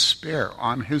of despair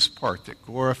on his part that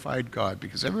glorified God,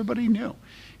 because everybody knew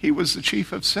he was the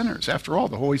chief of sinners. After all,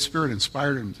 the Holy Spirit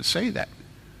inspired him to say that.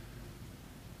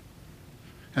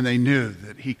 And they knew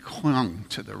that he clung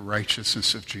to the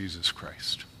righteousness of Jesus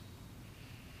Christ.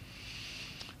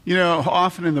 You know,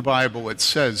 often in the Bible it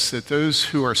says that those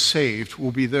who are saved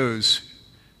will be those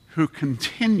who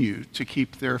continue to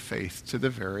keep their faith to the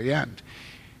very end.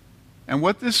 And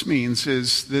what this means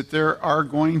is that there are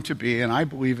going to be, and I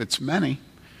believe it's many,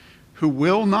 who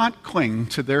will not cling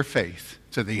to their faith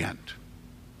to the end.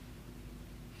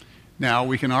 Now,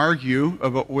 we can argue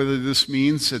about whether this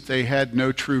means that they had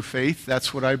no true faith.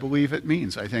 That's what I believe it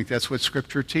means. I think that's what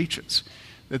Scripture teaches,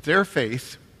 that their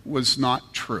faith was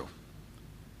not true,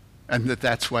 and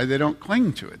that's why they don't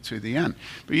cling to it to the end.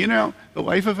 But you know, the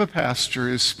life of a pastor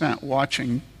is spent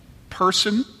watching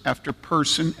person after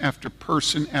person after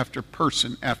person after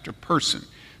person after person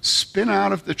spin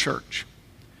out of the church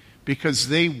because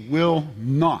they will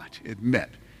not admit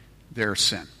their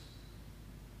sin.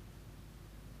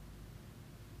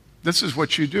 This is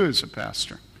what you do as a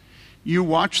pastor. You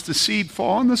watch the seed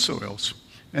fall in the soils,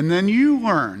 and then you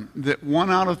learn that one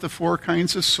out of the four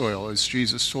kinds of soil, as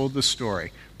Jesus told the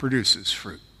story, produces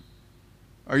fruit.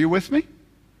 Are you with me?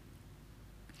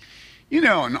 You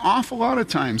know, an awful lot of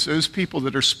times, those people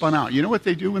that are spun out, you know what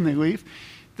they do when they leave?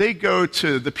 They go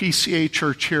to the PCA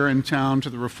church here in town, to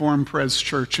the Reformed Pres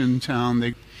church in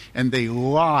town, and they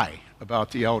lie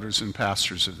about the elders and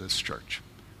pastors of this church.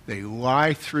 They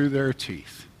lie through their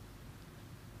teeth.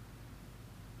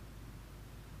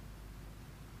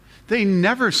 They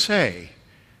never say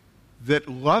that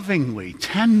lovingly,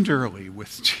 tenderly,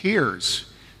 with tears,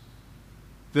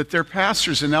 that their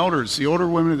pastors and elders, the older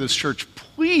women of this church,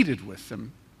 pleaded with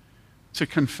them to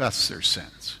confess their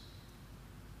sins.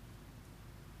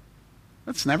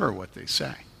 That's never what they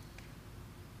say.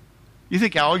 You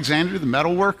think Alexander the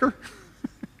metal worker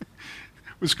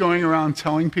was going around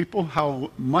telling people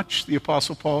how much the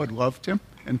Apostle Paul had loved him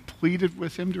and pleaded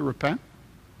with him to repent?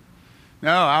 No,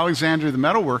 Alexander the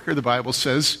metal worker, the Bible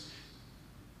says,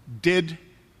 did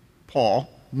Paul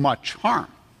much harm.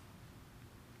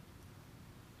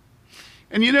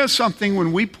 And you know something,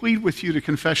 when we plead with you to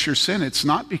confess your sin, it's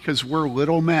not because we're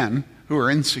little men who are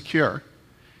insecure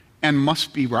and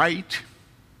must be right.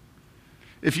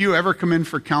 If you ever come in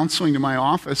for counseling to my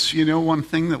office, you know one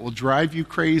thing that will drive you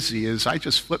crazy is I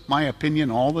just flip my opinion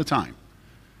all the time.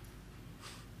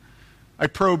 I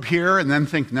probe here and then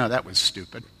think, no, that was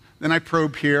stupid. Then I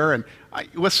probe here and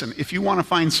listen, if you want to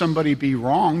find somebody be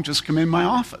wrong, just come in my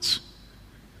office.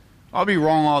 I'll be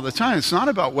wrong all the time. It's not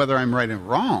about whether I'm right and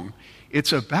wrong.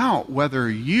 It's about whether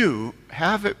you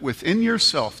have it within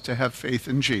yourself to have faith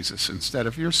in Jesus instead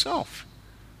of yourself.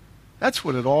 That's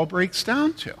what it all breaks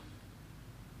down to.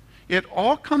 It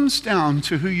all comes down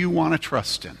to who you want to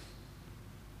trust in.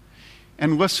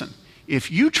 And listen,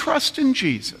 if you trust in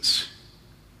Jesus,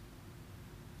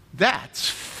 that's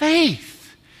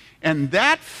faith. And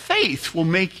that faith will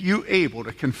make you able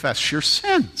to confess your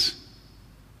sins.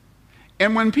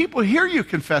 And when people hear you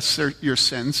confess your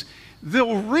sins,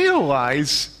 they'll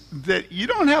realize that you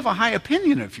don't have a high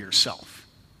opinion of yourself.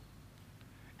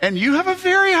 And you have a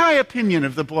very high opinion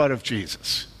of the blood of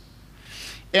Jesus.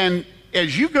 And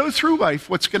as you go through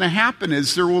life, what's going to happen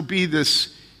is there will be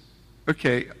this,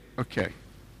 okay. Okay,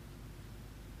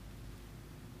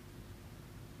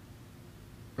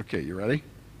 you ready?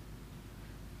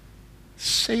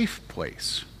 Safe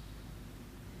place.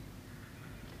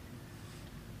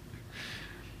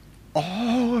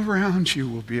 all around you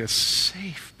will be a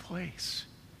safe place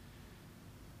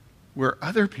where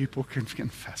other people can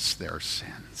confess their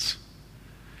sins.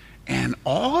 And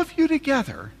all of you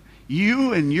together,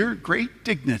 you and your great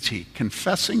dignity,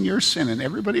 confessing your sin, and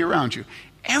everybody around you,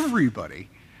 everybody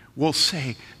will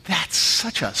say, that's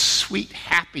such a sweet,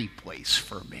 happy place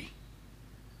for me.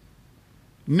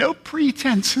 No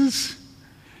pretenses,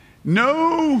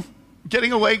 no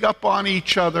getting a leg up on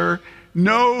each other,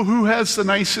 no who has the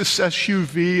nicest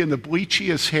SUV and the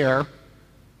bleachiest hair.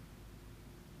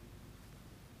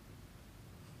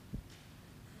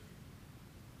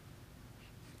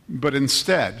 But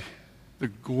instead, the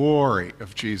glory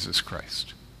of Jesus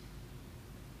Christ.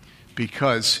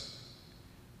 Because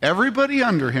everybody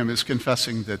under him is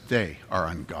confessing that they are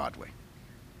ungodly.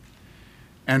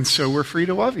 And so we're free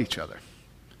to love each other.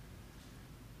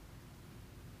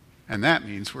 And that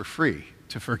means we're free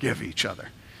to forgive each other.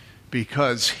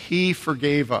 Because he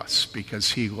forgave us,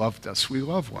 because he loved us, we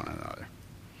love one another.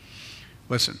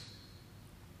 Listen.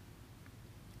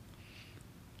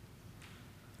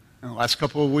 In the last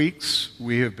couple of weeks,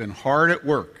 we have been hard at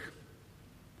work.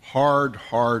 Hard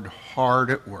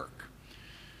at work.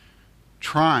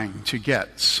 Trying to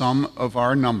get some of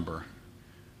our number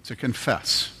to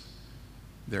confess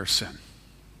their sin.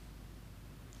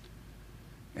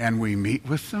 And we meet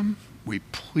with them, we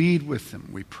plead with them,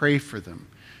 we pray for them.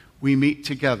 We meet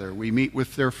together, we meet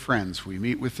with their friends, we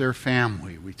meet with their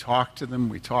family, we talk to them,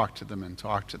 and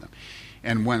talk to them.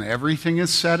 And when everything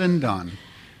is said and done,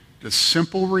 the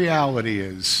simple reality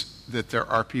is that there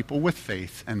are people with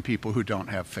faith and people who don't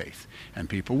have faith. And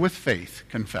people with faith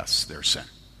confess their sin.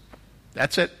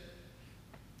 That's it.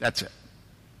 That's it.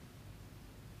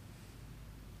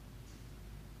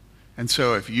 And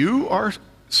so if you are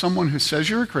someone who says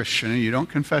you're a Christian and you don't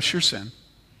confess your sin,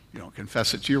 you don't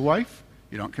confess it to your wife,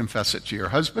 you don't confess it to your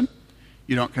husband,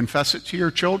 you don't confess it to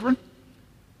your children,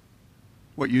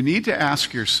 what you need to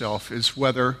ask yourself is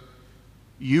whether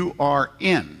you are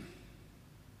in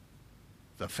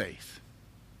the faith.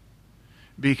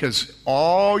 Because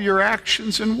all your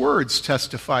actions and words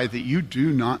testify that you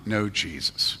do not know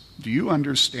Jesus. Do you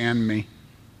understand me?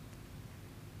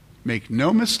 Make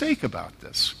no mistake about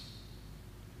this.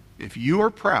 If you are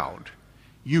proud,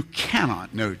 you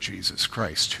cannot know Jesus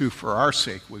Christ, who for our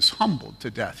sake was humbled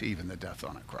to death, even the death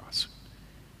on a cross.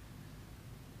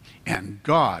 And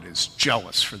God is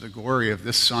jealous for the glory of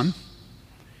this Son.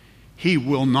 He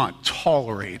will not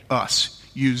tolerate us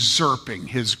usurping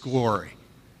his glory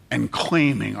and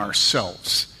claiming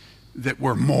ourselves that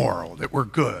we're moral, that we're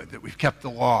good, that we've kept the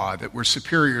law, that we're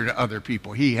superior to other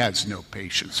people. He has no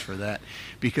patience for that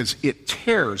because it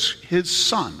tears his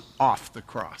Son off the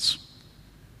cross.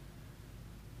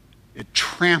 It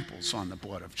tramples on the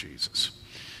blood of Jesus.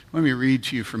 Let me read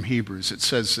to you from Hebrews. It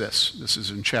says this. This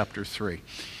is in chapter 3.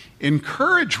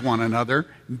 Encourage one another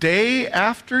day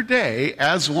after day,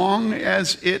 as long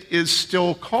as it is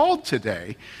still called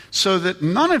today, so that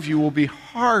none of you will be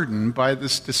hardened by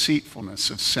this deceitfulness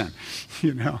of sin.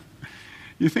 You know,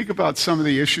 you think about some of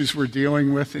the issues we're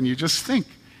dealing with, and you just think,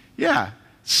 yeah,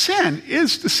 sin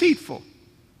is deceitful,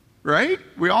 right?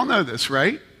 We all know this,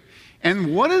 right?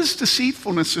 And what does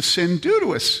deceitfulness of sin do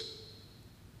to us?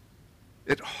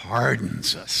 It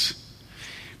hardens us.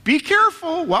 Be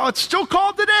careful, while it's still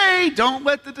called today, don't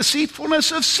let the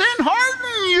deceitfulness of sin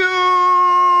harden you.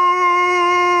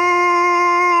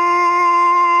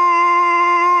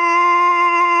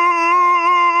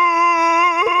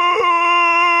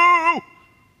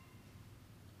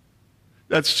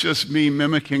 That's just me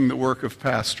mimicking the work of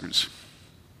pastors.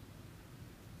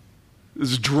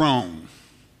 This drone.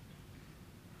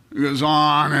 It goes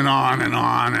on and on and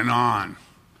on and on.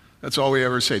 That's all we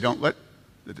ever say. Don't let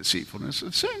the deceitfulness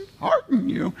of sin harden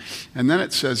you. And then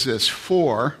it says this,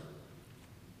 for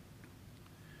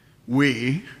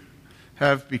we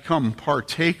have become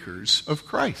partakers of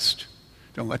Christ.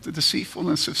 Don't let the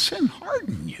deceitfulness of sin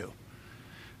harden you.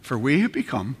 For we have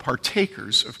become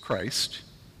partakers of Christ.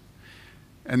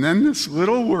 And then this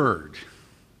little word,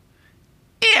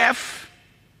 if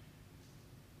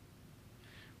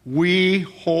we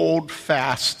hold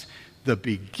fast the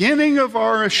beginning of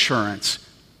our assurance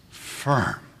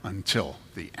firm until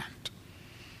the end.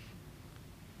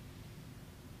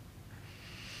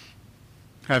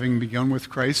 Having begun with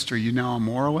Christ, are you now a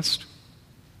moralist?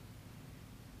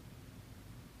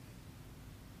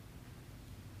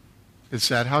 Is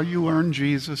that how you learn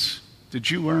Jesus?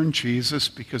 Did you learn Jesus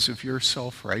because of your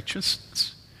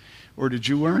self-righteousness? Or did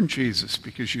you learn Jesus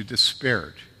because you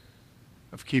despaired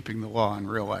of keeping the law and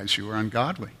realized you were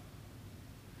ungodly?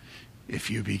 If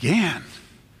you began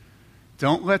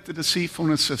Don't let the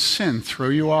deceitfulness of sin throw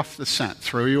you off the scent,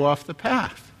 throw you off the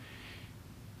path.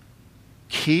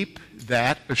 Keep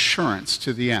that assurance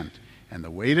to the end. And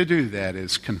the way to do that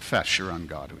is confess your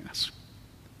ungodliness.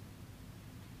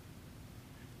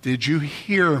 Did you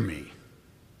hear me?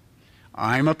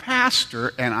 I'm a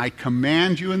pastor, and I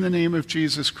command you in the name of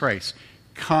Jesus Christ,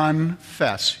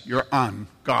 confess your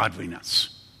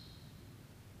ungodliness.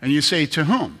 And you say, to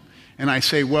whom? And I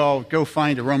say, well, go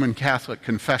find a Roman Catholic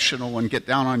confessional and get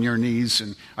down on your knees,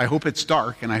 and I hope it's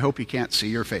dark, and I hope he can't see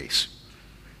your face.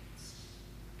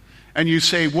 And you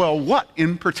say, well, what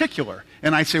in particular?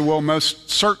 And I say, well,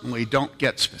 most certainly don't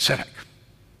get specific.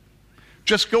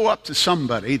 Just go up to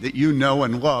somebody that you know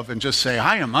and love and just say,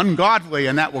 I am ungodly,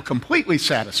 and that will completely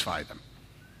satisfy them.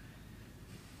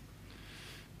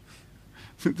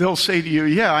 They'll say to you,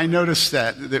 yeah, I noticed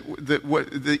that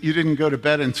you didn't go to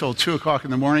bed until 2 o'clock in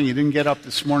the morning, you didn't get up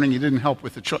this morning, you didn't help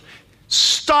with the children.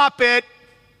 Stop it!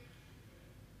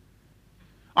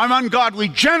 I'm ungodly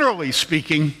generally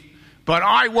speaking, but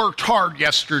I worked hard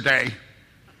yesterday.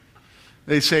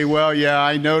 They say, well, yeah,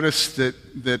 I noticed that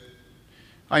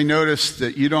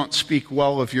you don't speak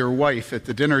well of your wife at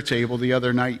the dinner table the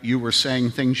other night. You were saying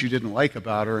things you didn't like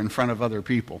about her in front of other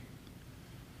people.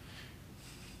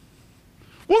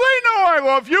 Well, they know I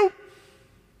love you.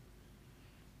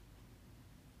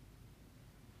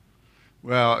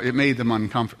 Well, it made them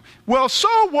uncomfortable. Well,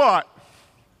 so what?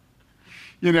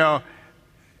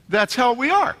 That's how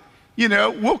we are.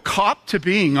 We'll cop to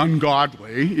being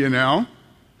ungodly,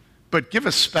 but give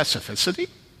us specificity.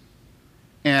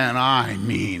 And I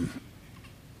mean,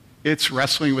 it's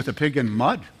wrestling with a pig in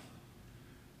mud.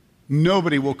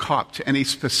 Nobody will cop to any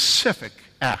specific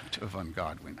act of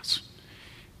ungodliness.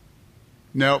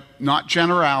 No, not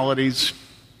generalities,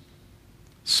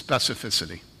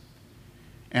 specificity.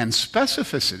 And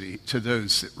specificity to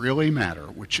those that really matter,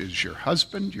 which is your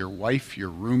husband, your wife, your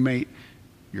roommate,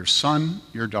 your son,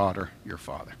 your daughter, your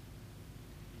father.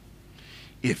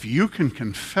 If you can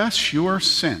confess your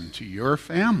sin to your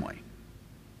family,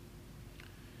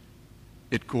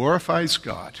 it glorifies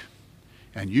God,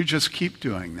 and you just keep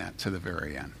doing that to the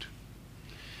very end.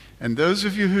 And those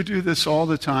of you who do this all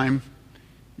the time,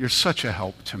 you're such a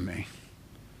help to me,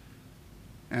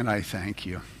 and I thank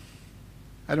you.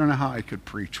 I don't know how I could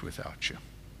preach without you.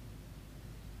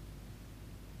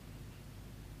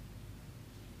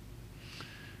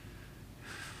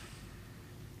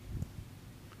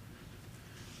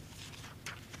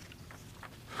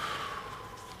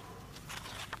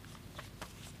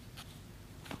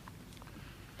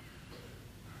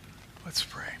 Let's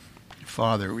pray.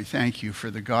 Father, we thank you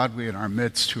for the godly in our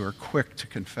midst who are quick to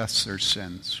confess their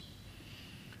sins.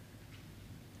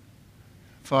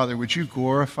 Father, would you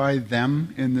glorify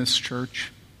them in this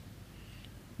church?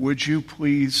 Would you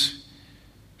please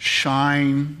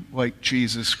shine like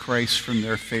Jesus Christ from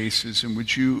their faces, and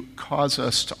would you cause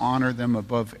us to honor them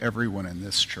above everyone in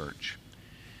this church?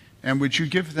 And would you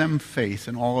give them faith,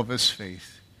 and all of us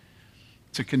faith,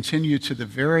 to continue to the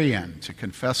very end, to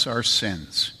confess our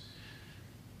sins,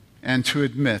 and to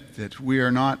admit that we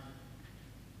are not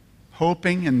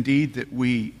hoping, indeed, that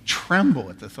we tremble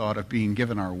at the thought of being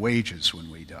given our wages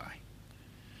when we die,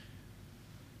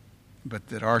 but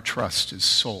that our trust is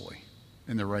solely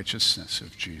in the righteousness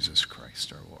of Jesus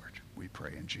Christ our Lord. We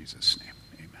pray in Jesus' name.